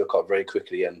ability to look up very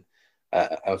quickly and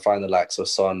find the likes of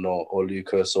Son or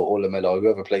Lucas or Lamela, or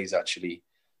whoever plays actually,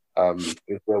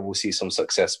 where we'll see some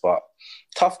success. But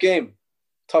tough game.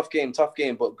 But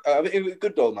it'll be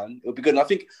good though, man. It'll be good. And I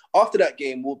think after that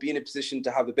game, we'll be in a position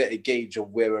to have a better gauge of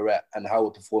where we're at and how we're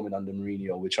performing under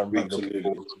Mourinho, which I'm really looking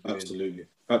forward to.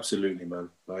 Absolutely, man.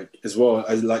 Like, as well,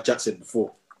 as like Jack said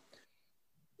before,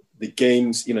 the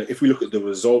games, if we look at the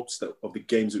results of the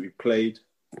games that we played,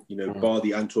 bar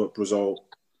the Antwerp result,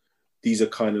 this is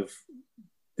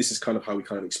kind of how we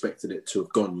kind of expected it to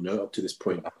have gone, up to this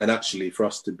point. And actually, for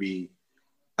us to be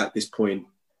at this point,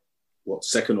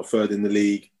 second or third in the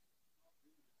league,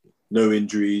 no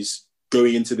injuries,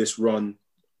 going into this run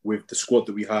with the squad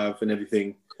that we have and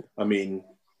everything, I mean,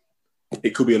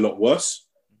 it could be a lot worse.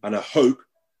 And I hope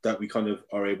that we kind of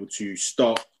are able to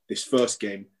start this first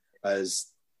game as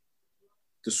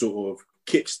the sort of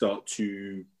kickstart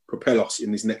to propel us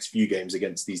in these next few games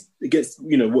against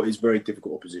what is very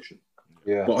difficult opposition.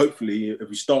 Yeah. But hopefully, if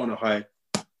we start on a high,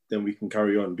 then we can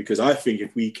carry on. Because I think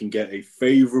if we can get a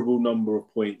favourable number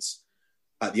of points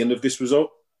at the end of this result,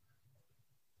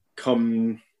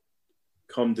 come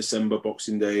December,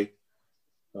 Boxing Day,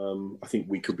 I think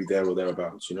we could be there or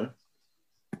thereabouts,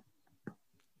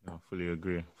 I fully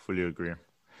agree.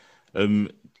 Do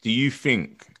you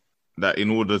think that in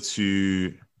order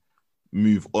to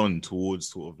move on towards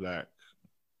sort of like,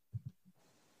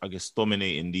 I guess,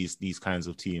 dominating these kinds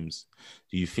of teams,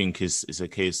 do you think it's a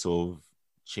case of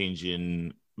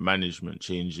changing management,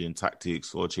 changing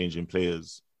tactics, or changing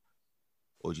players?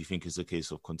 Or do you think it's a case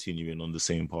of continuing on the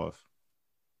same path?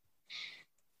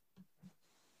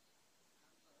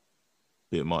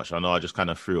 Bit much. I know I just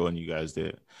kind of threw it on you guys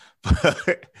there.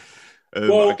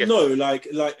 Well, no, like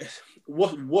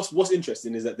what's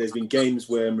interesting is that there's been games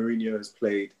where Mourinho has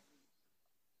played.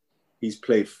 He's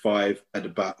played five at the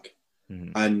back,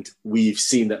 and we've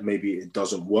seen that maybe it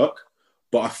doesn't work.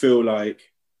 But I feel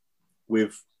like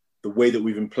with the way that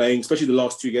we've been playing, especially the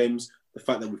last two games, the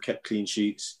fact that we've kept clean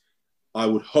sheets, I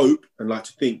would hope and like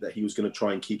to think that he was going to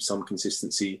try and keep some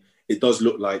consistency. It does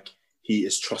look like he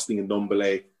is trusting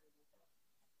Ndombele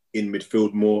in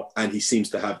midfield more, and he seems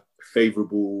to have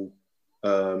favourable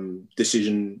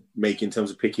decision making in terms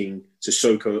of picking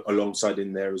Sissoko alongside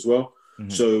in there as well.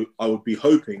 So I would be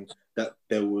hoping that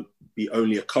there would be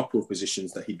only a couple of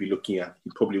positions that he'd be looking at.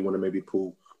 He'd probably want to maybe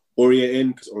pull Aurier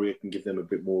in, because Aurier can give them a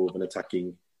bit more of an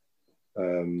attacking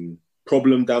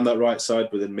problem down that right side.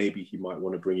 But then maybe he might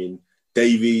want to bring in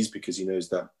Davies, because he knows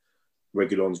that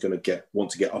Reguilon's going to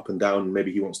want to get up and down.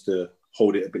 Maybe he wants to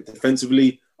hold it a bit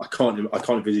defensively. I can't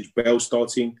envisage Bale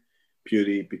starting,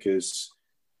 purely because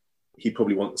he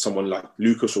probably wants someone like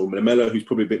Lucas or Lamela, who's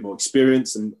probably a bit more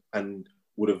experienced and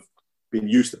would have been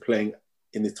used to playing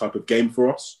in this type of game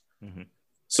for us.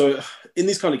 So in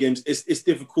these kind of games, it's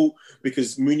difficult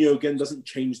because Mourinho, again, doesn't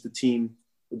change the team,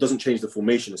 doesn't change the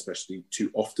formation, especially, too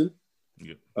often.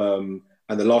 And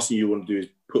the last thing you want to do is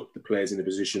put the players in a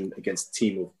position against a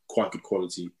team of quite good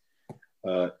quality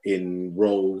in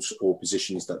roles or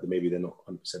positions that maybe they're not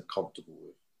 100% comfortable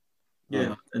with.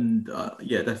 Yeah, and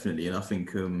definitely. And I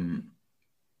think,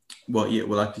 like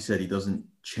you said, he doesn't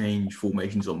change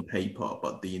formations on paper,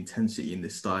 but the intensity in the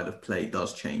style of play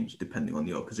does change depending on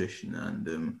the opposition.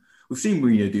 And we've seen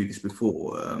Mourinho do this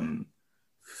before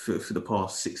for the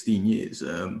past 16 years.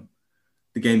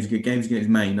 The games against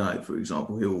Man United, for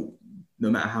example, no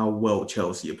matter how well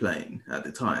Chelsea are playing at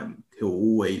the time, he'll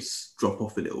always drop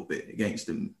off a little bit against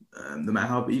them, no matter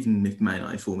how, even if Man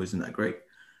United's form isn't that great.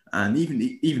 And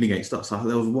even against us,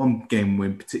 there was one game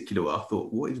in particular where I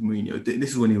thought, what is Mourinho?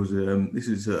 This is when he was, this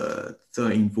is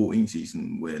 13-14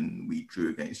 season when we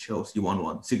drew against Chelsea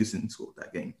 1-1. Sigurdsson scored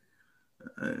that game.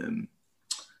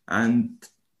 And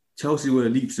Chelsea were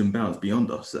leaps and bounds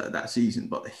beyond us that season,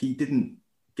 but he didn't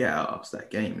get out us that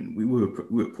game. And we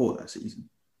were poor that season.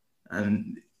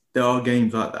 And there are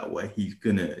games like that where he's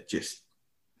going to just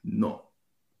not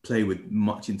play with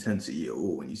much intensity at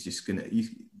all. And he's just going to...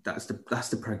 That's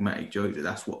the pragmatic Jose.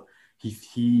 That's what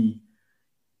he'll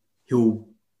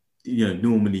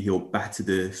normally he'll batter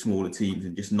the smaller teams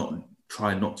and just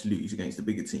try not to lose against the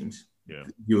bigger teams. Yeah,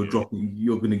 you're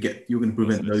going to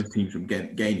prevent those teams from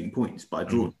gaining points by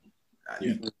drawing.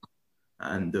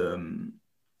 And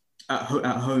at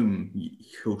home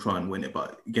he'll try and win it,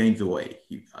 but games away,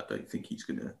 I don't think he's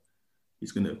gonna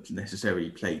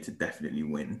necessarily play to definitely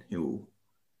win. He'll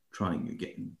try and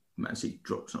get Man City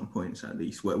drop some points at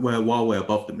least, while we're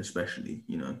above them, especially,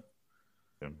 Yeah.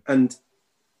 And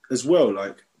as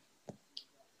well,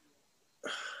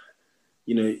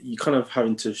 you kind of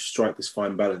having to strike this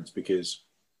fine balance, because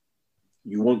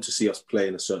you want to see us play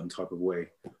in a certain type of way,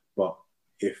 but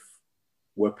if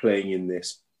we're playing in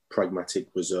this pragmatic,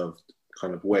 reserved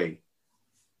kind of way,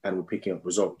 and we're picking up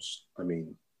results, I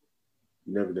mean,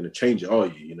 you're never going to change it, are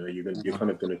you? You're kind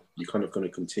of going to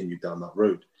continue down that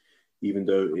road, even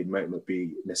though it might not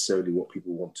be necessarily what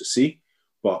people want to see.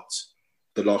 But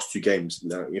the last two games,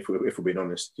 now, if we're being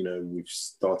honest, we've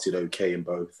started okay in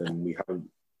both, and we haven't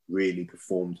really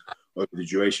performed over the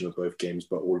duration of both games.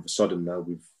 But all of a sudden now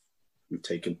we've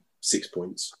taken 6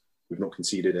 points, we've not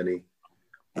conceded any,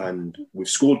 and we've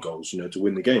scored goals, to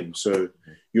win the game. So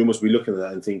you almost be looking at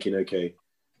that and thinking, okay,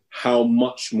 how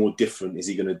much more different is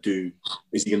he going to do?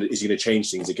 Is he going to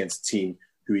change things against a team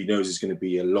who he knows is going to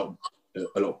be a lot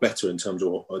better in terms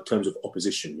of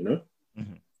opposition,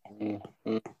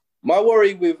 My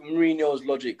worry with Mourinho's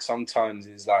logic sometimes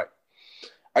is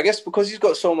I guess because he's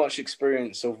got so much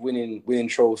experience of winning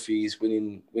trophies,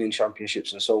 winning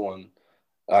championships and so on,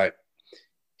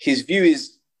 his view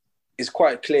is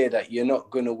quite clear that you're not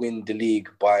going to win the league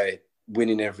by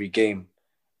winning every game.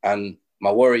 And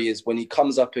my worry is when he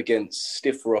comes up against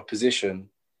stiffer opposition,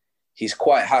 he's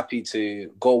quite happy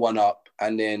to go one up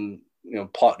and then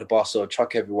park the bus or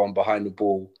chuck everyone behind the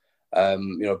ball,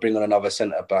 bring on another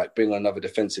centre-back, bring on another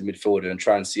defensive midfielder and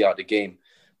try and see out the game.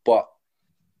 But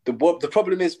the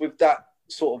problem is with that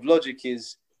sort of logic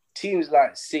is teams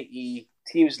like City,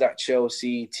 teams like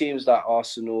Chelsea, teams like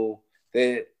Arsenal,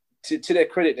 they're, to their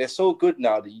credit, they're so good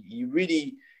now that you're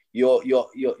really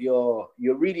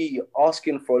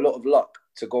asking for a lot of luck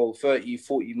to go 30,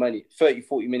 40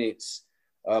 minutes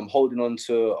holding on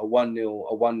to a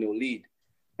 1-0 lead.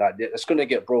 That's going to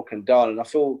get broken down. And I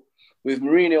feel with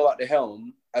Mourinho at the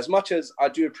helm, as much as I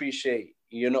do appreciate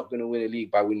you're not going to win a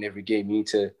league by winning every game, you need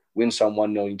to win some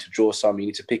 1-0, you need to draw some, you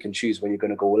need to pick and choose when you're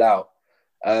going to go all out.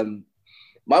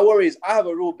 My worry is I have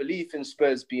a real belief in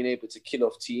Spurs being able to kill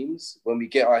off teams when we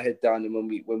get our head down and when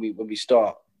we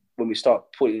start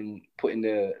putting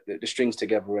the strings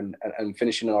together and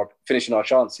finishing our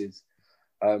chances.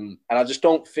 And I just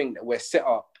don't think that we're set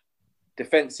up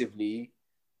defensively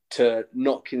to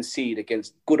not concede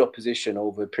against good opposition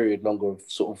over a period longer of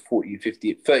sort of 40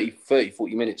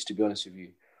 minutes, to be honest with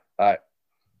you.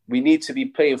 We need to be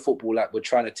playing football like we're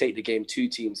trying to take the game to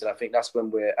teams, and I think that's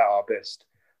when we're at our best.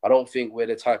 I don't think we're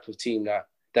the type of team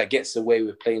that gets away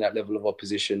with playing that level of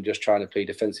opposition, just trying to play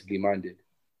defensively minded.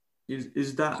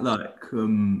 Is that like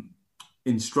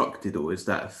instructed, or is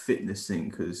that a fitness thing?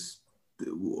 Because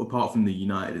apart from the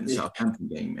United and Southampton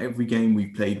game, every game we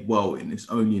played well in is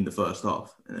only in the first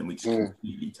half, and then we just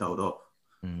completely tailed off.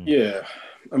 Yeah,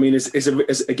 I mean, it's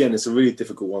a really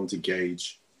difficult one to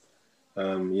gauge.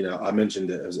 I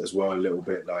mentioned it as well a little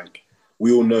bit. Like,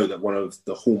 we all know that one of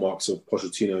the hallmarks of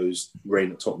Pochettino's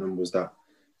reign at Tottenham was that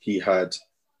he had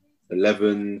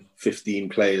 11, 15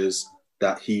 players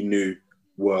that he knew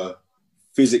were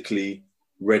physically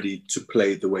ready to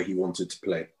play the way he wanted to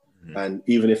play. And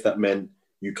even if that meant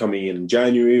you coming in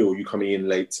January or you coming in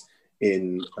late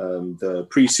in the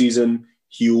preseason,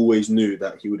 he always knew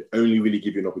that he would only really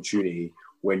give you an opportunity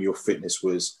when your fitness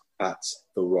was at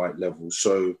the right level.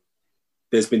 So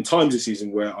there's been times this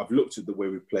season where I've looked at the way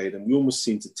we've played and we almost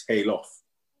seem to tail off,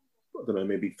 I don't know,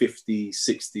 maybe 50,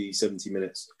 60, 70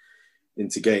 minutes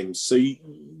into games. So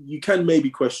you can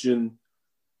maybe question,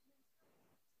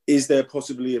 is there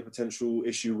possibly a potential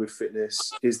issue with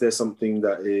fitness? Is there something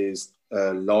that is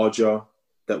larger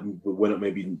that we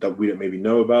don't maybe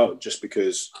know about? Just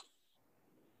because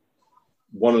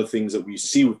one of the things that we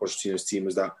see with Pochettino's team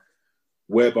is that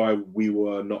whereby we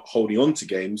were not holding on to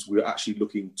games, we were actually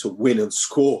looking to win and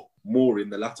score more in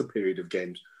the latter period of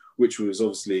games, which was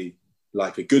obviously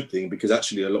like a good thing, because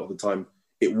actually a lot of the time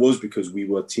it was because we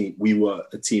were a team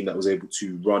that was able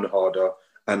to run harder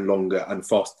and longer and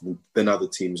faster than other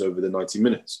teams over the 90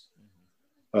 minutes.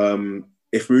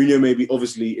 If Mourinho maybe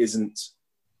obviously isn't,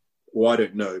 well, I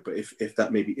don't know, but if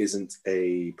that maybe isn't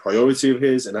a priority of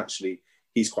his, and actually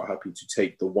he's quite happy to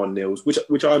take the 1-0s,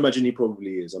 which I imagine he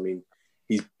probably is. I mean,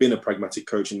 he's been a pragmatic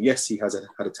coach, and yes, he has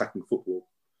had attacking football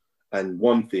and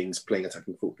won things playing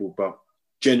attacking football, but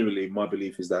generally my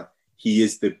belief is that he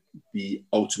is the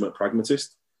ultimate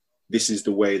pragmatist. This is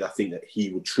the way that I think that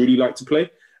he would truly like to play.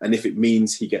 And if it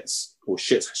means he gets, or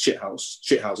shithouses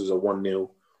a 1-0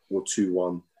 or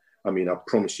 2-1, I mean, I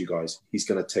promise you guys, he's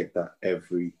going to take that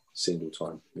every single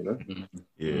time, you know?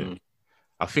 Yeah.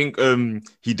 I think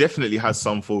he definitely has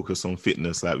some focus on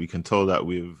fitness. Like, we can tell that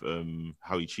with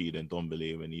how he treated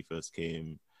Ndombele when he first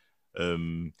came. I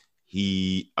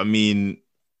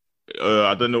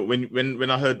don't know,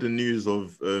 when I heard the news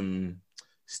of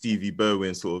Stevie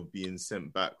Berwin sort of being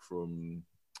sent back from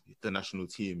the national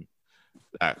team,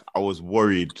 like, I was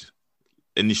worried.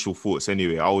 Initial thoughts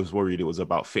anyway, I was worried it was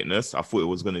about fitness. I thought it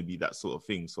was going to be that sort of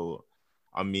thing. So,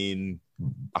 I mean,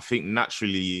 I think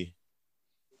naturally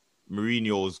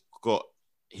Mourinho's got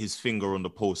his finger on the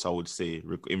pulse, I would say,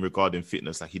 in regarding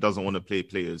fitness. Like, he doesn't want to play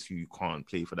players who can't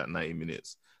play for that 90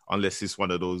 minutes, unless it's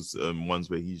one of those ones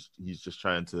where he's just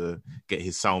trying to get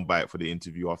his soundbite for the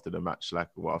interview after the match, like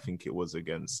what I think it was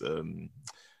against,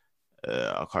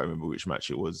 I can't remember which match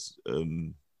it was.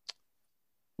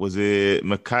 Was it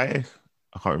Mackay?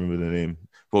 I can't remember the name.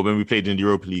 But when we played in the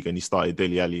Europa League and he started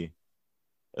Dele Alli,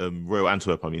 Royal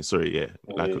Antwerp, like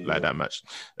that match.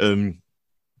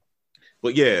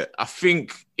 But yeah, I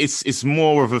think it's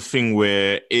more of a thing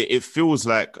where it feels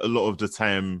like a lot of the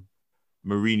time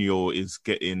Mourinho is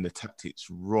getting the tactics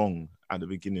wrong at the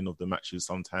beginning of the matches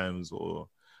sometimes, or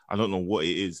I don't know what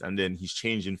it is. And then he's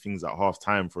changing things at half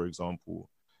time, for example.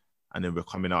 And then we're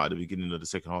coming out at the beginning of the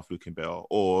second half looking better,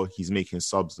 or he's making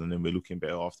subs and then we're looking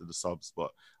better after the subs.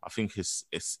 But I think it's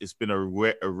been a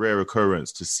rare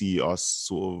occurrence to see us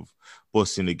sort of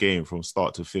bossing the game from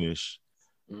start to finish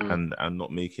and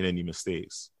not making any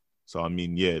mistakes. So I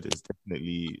mean, yeah, there's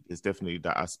definitely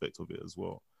that aspect of it as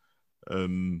well.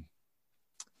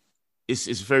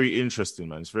 It's very interesting,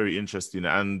 man. It's very interesting,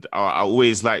 and I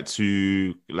always like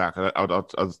to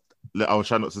I'll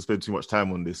try not to spend too much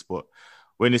time on this, but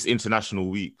when it's international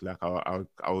week, like I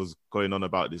was going on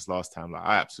about this last time, like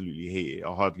I absolutely hate it.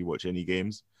 I hardly watch any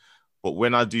games. But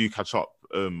when I do catch up,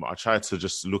 I try to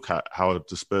just look at how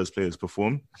the Spurs players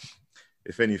perform.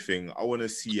 If anything, I want to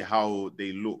see how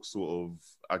they look sort of,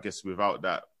 I guess, without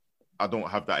that. I don't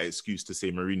have that excuse to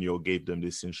say Mourinho gave them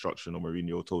this instruction or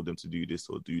Mourinho told them to do this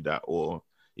or do that, or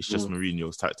it's just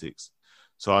Mourinho's tactics.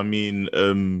 So, I mean,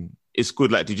 it's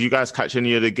good. Like, did you guys catch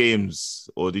any of the games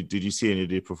or did you see any of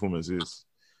the performances?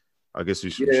 I guess we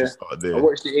should start there. I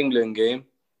watched the England game.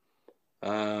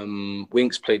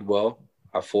 Winks played well,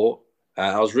 I thought.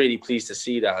 I was really pleased to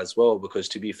see that as well, because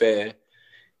to be fair,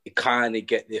 you kind of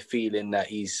get the feeling that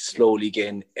he's slowly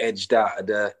getting edged out of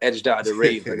the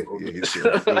rave a little bit.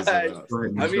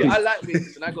 I mean, I like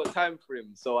Winks and I got time for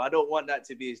him, so I don't want that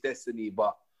to be his destiny.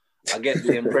 But I get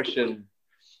the impression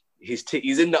he's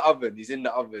in the oven. He's in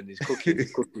the oven. He's cooking.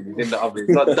 He's in the oven.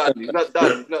 He's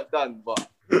not done. But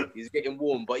he's getting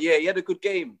warm. But yeah, he had a good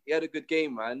game.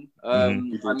 Man. I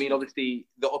mean, obviously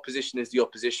the opposition is the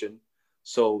opposition,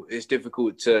 so it's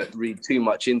difficult to read too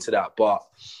much into that. But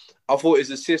I thought his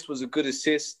assist was a good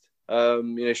assist.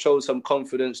 Showed some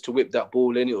confidence to whip that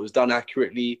ball in. It was done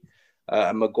accurately.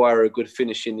 And Maguire a good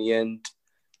finish in the end.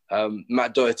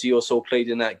 Matt Doherty also played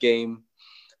in that game.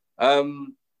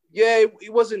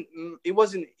 It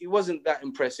wasn't that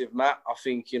impressive, Matt. I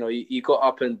think he got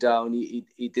up and down.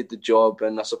 He did the job,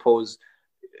 and I suppose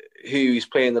who he's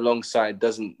playing alongside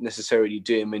doesn't necessarily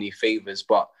do him any favors.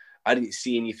 But I didn't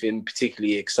see anything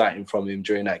particularly exciting from him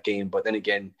during that game. But then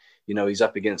again, he's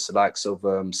up against the likes of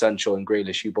Sancho and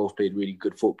Grealish, who both played really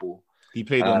good football. He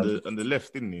played on the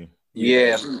left, didn't he?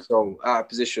 Yeah, I think so. Out of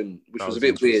position, which was a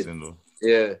bit weird. Though.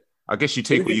 Yeah. I guess you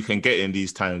take what you can get in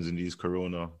these times, in these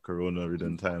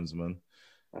corona-ridden times, man.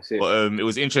 That's it. But it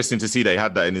was interesting to see that he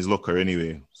had that in his locker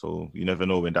anyway. So you never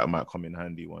know when that might come in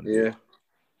handy one day.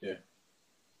 Yeah.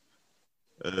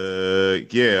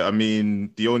 I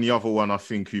mean, the only other one I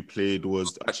think who played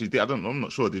was actually I'm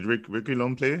not sure. Did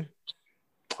Reguilon play?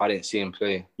 I didn't see him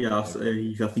play. Yeah, I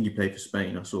think he played for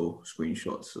Spain. I saw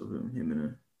screenshots of him in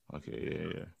it.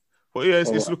 Okay, yeah. But yeah,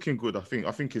 it's looking good. I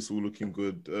think it's all looking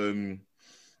good.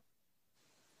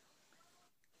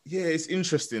 It's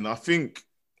interesting. I think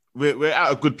we're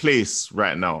at a good place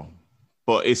right now,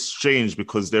 but it's strange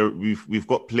because we've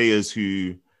got players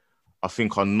who I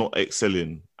think are not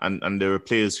excelling, and there are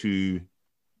players who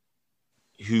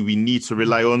we need to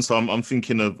rely on. So I'm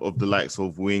thinking of the likes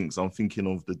of Winks, I'm thinking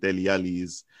of the Dele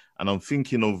Allis, and I'm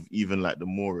thinking of even like the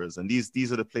Moras. And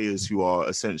these are the players who are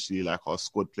essentially like our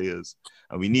squad players,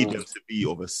 and we need them to be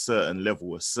of a certain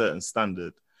level, a certain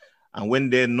standard. And when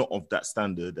they're not of that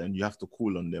standard and you have to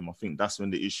call on them, I think that's when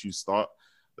the issues start.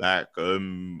 Like,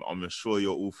 I'm sure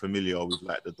you're all familiar with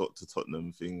like the Dr.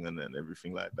 Tottenham thing and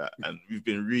everything like that. And we've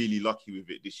been really lucky with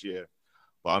it this year.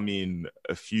 But I mean,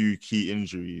 a few key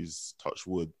injuries, touch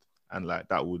wood, and like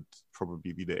that would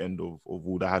probably be the end of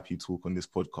all the happy talk on this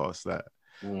podcast. Like,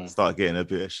 start getting a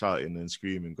bit of shouting and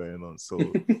screaming going on. So,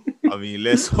 I mean,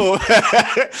 let's hope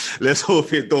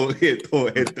it don't head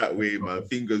that way, man.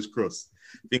 Fingers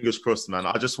crossed, man.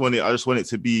 I just want it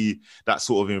to be that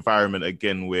sort of environment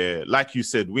again where, like you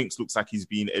said, Winks looks like he's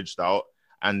being edged out,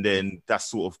 and then that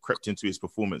sort of crept into his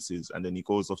performances, and then he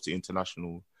goes off to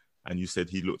international, and you said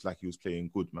he looked like he was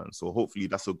playing good, man. So hopefully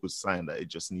that's a good sign that it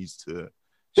just needs to...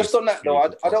 Just on that, though,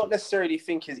 I don't necessarily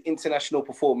think his international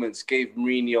performance gave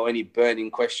Mourinho any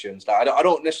burning questions. Like, I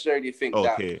don't necessarily think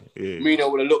that Mourinho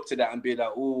would have looked at that and be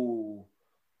like, "Ooh,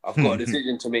 I've got a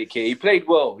decision to make here." He played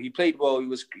well. He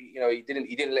was, he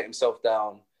didn't let himself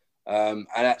down. And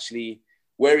actually,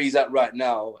 where he's at right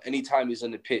now, anytime he's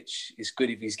on the pitch, it's good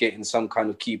if he's getting some kind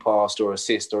of key pass or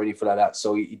assist or anything like that.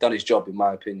 So he done his job, in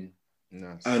my opinion.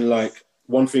 Nice. And like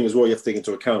one thing as well you have to take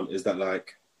into account is that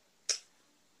like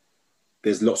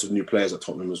there's lots of new players at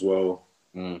Tottenham as well.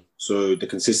 So the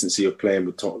consistency of playing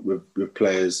with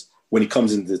players when he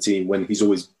comes into the team, when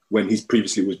he's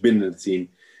previously been in the team,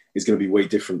 is going to be way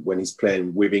different when he's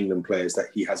playing with England players that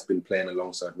he has been playing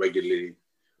alongside regularly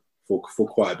for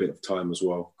quite a bit of time as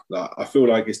well. Like, I feel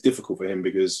like it's difficult for him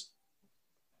because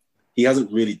he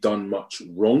hasn't really done much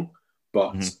wrong,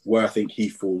 but where I think he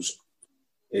falls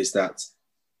is that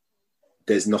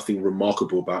there's nothing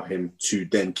remarkable about him to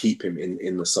then keep him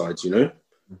in the sides,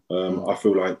 I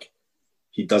feel like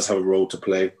he does have a role to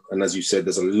play. And as you said,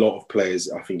 there's a lot of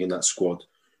players, I think, in that squad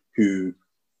who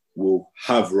will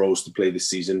have roles to play this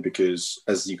season because,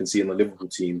 as you can see in the Liverpool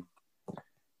team,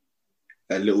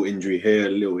 a little injury here, a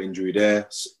little injury there,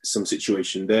 some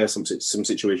situation there, some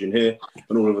situation here,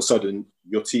 and all of a sudden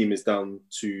your team is down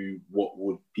to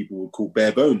what people would call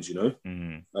bare bones,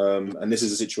 And this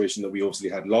is a situation that we obviously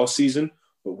had last season,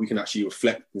 but we can actually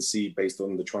reflect and see based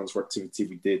on the transfer activity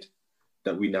we did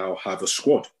that we now have a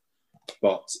squad.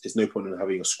 But it's no point in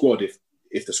having a squad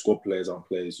if the squad players aren't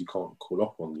players you can't call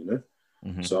up on,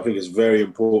 So I think it's very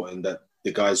important that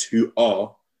the guys who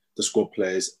are the squad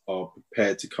players are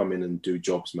prepared to come in and do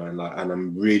jobs, man. And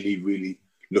I'm really, really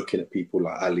looking at people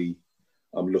like Ali.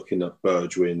 I'm looking at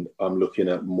Bergwijn. I'm looking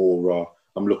at Mora.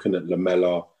 I'm looking at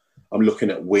Lamela. I'm looking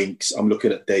at Winks. I'm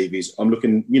looking at Davies. I'm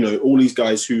looking, all these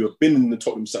guys who have been in the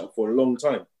Tottenham setup for a long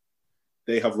time.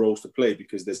 They have roles to play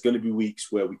because there's going to be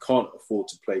weeks where we can't afford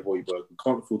to play Højbjerg. We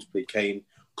can't afford to play Kane.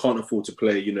 Can't afford to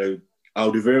play,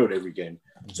 Alderweireld every game.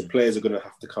 So players are going to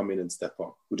have to come in and step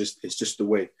up. It's just the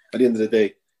way. At the end of the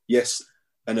day, yes,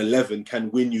 an 11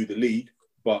 can win you the league,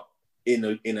 but in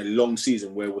a long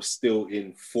season where we're still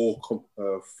in 4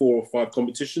 or 5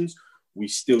 competitions, we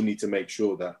still need to make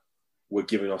sure that we're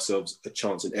giving ourselves a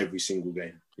chance in every single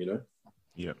game, you know?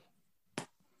 Yeah.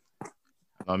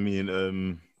 I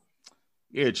mean,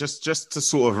 just to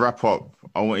sort of wrap up,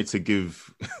 I wanted to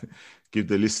give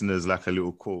the listeners like a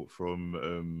little quote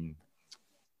from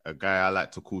a guy I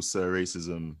like to call Sir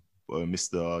Racism,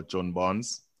 Mr. John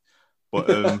Barnes. But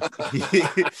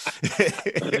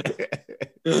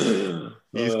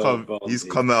he's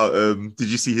come out. Did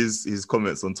you see his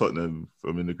comments on Tottenham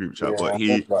from in the group chat?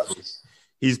 Yeah, but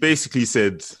he's basically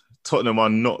said Tottenham are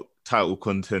not title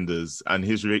contenders, and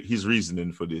his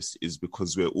reasoning for this is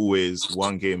because we're always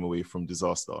one game away from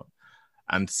disaster.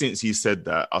 And since he said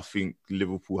that, I think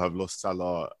Liverpool have lost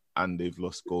Salah and they've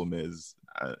lost Gomez.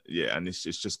 And it's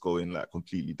just going like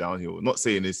completely downhill. Not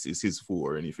saying it's his fault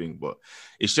or anything, but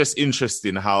it's just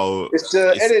interesting how it's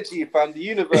the energy, fam, the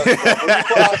universe.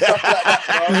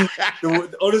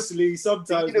 Honestly,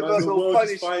 sometimes man, the world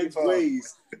just finds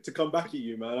ways to come back at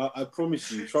you, man. I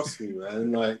promise you, trust me,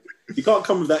 man. Like, you can't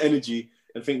come with that energy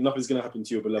and think nothing's gonna happen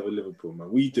to your beloved Liverpool, man.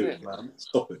 We do it, man.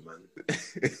 Stop it, man.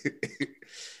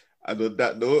 And on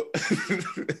that note,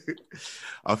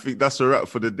 I think that's a wrap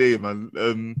for the day, man.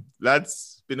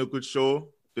 Lads, been a good show.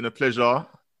 Been a pleasure.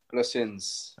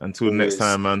 Blessings. Until next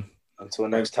time, man. Until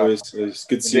next time. It's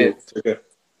good to see you. Okay.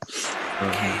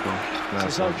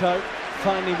 Sissoko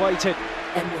finally waited.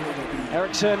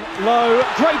 Ericsson low.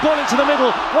 Great ball into the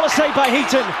middle. What a save by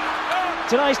Heaton.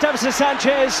 Tonight's Davison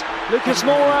Sanchez. Lucas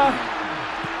Moura.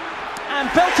 And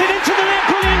belted into the net.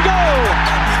 Brilliant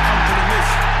goal.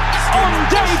 On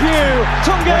debut,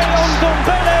 Tunge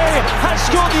Ndombele has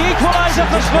scored the equaliser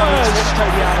for Spurs.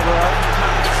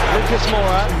 Lucas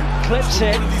Moura clips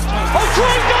it. Oh,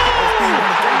 great goal!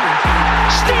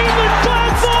 Stephen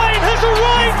Bergwijn has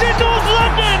arrived in North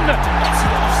London.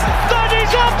 That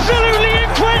is absolutely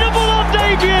incredible on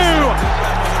debut.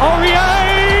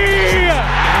 Aurier!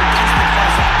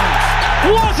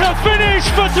 What a finish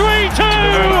for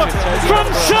 3-2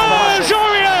 from Serge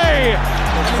Aurier!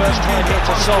 First time here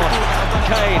to Son.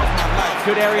 Kane.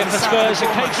 Good area for Spurs,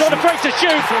 and Kane's not afraid to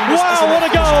shoot. Wow, what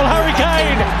a goal, Harry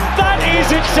Kane! That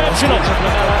is exceptional.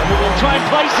 Lamela, who will try and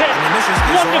place it.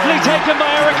 Wonderfully taken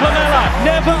by Eric Lamela.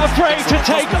 Never afraid to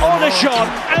take on a shot,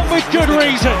 and with good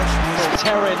reason.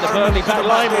 Terror in the Burnley back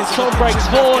line, and Son breaks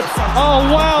forward. Oh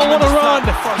wow, what a run!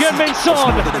 Heung-min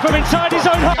Son from inside his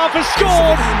own half has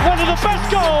scored one of the best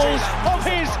goals of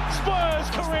his Spurs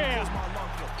career.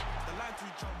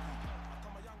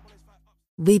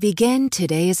 We begin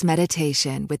today's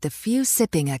meditation with a few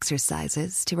sipping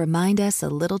exercises to remind us a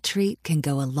little treat can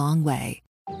go a long way.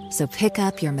 So pick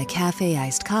up your McCafe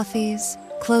iced coffees,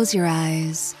 close your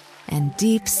eyes, and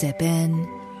deep sip in.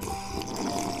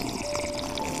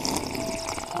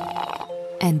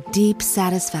 And deep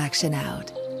satisfaction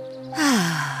out.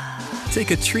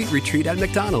 Take a treat retreat at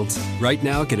McDonald's. Right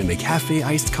now, get a McCafe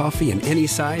iced coffee in any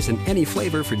size and any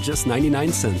flavor for just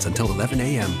 99 cents until 11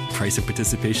 a.m. Price and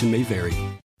participation may vary.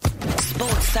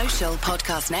 Sports Social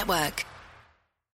Podcast Network.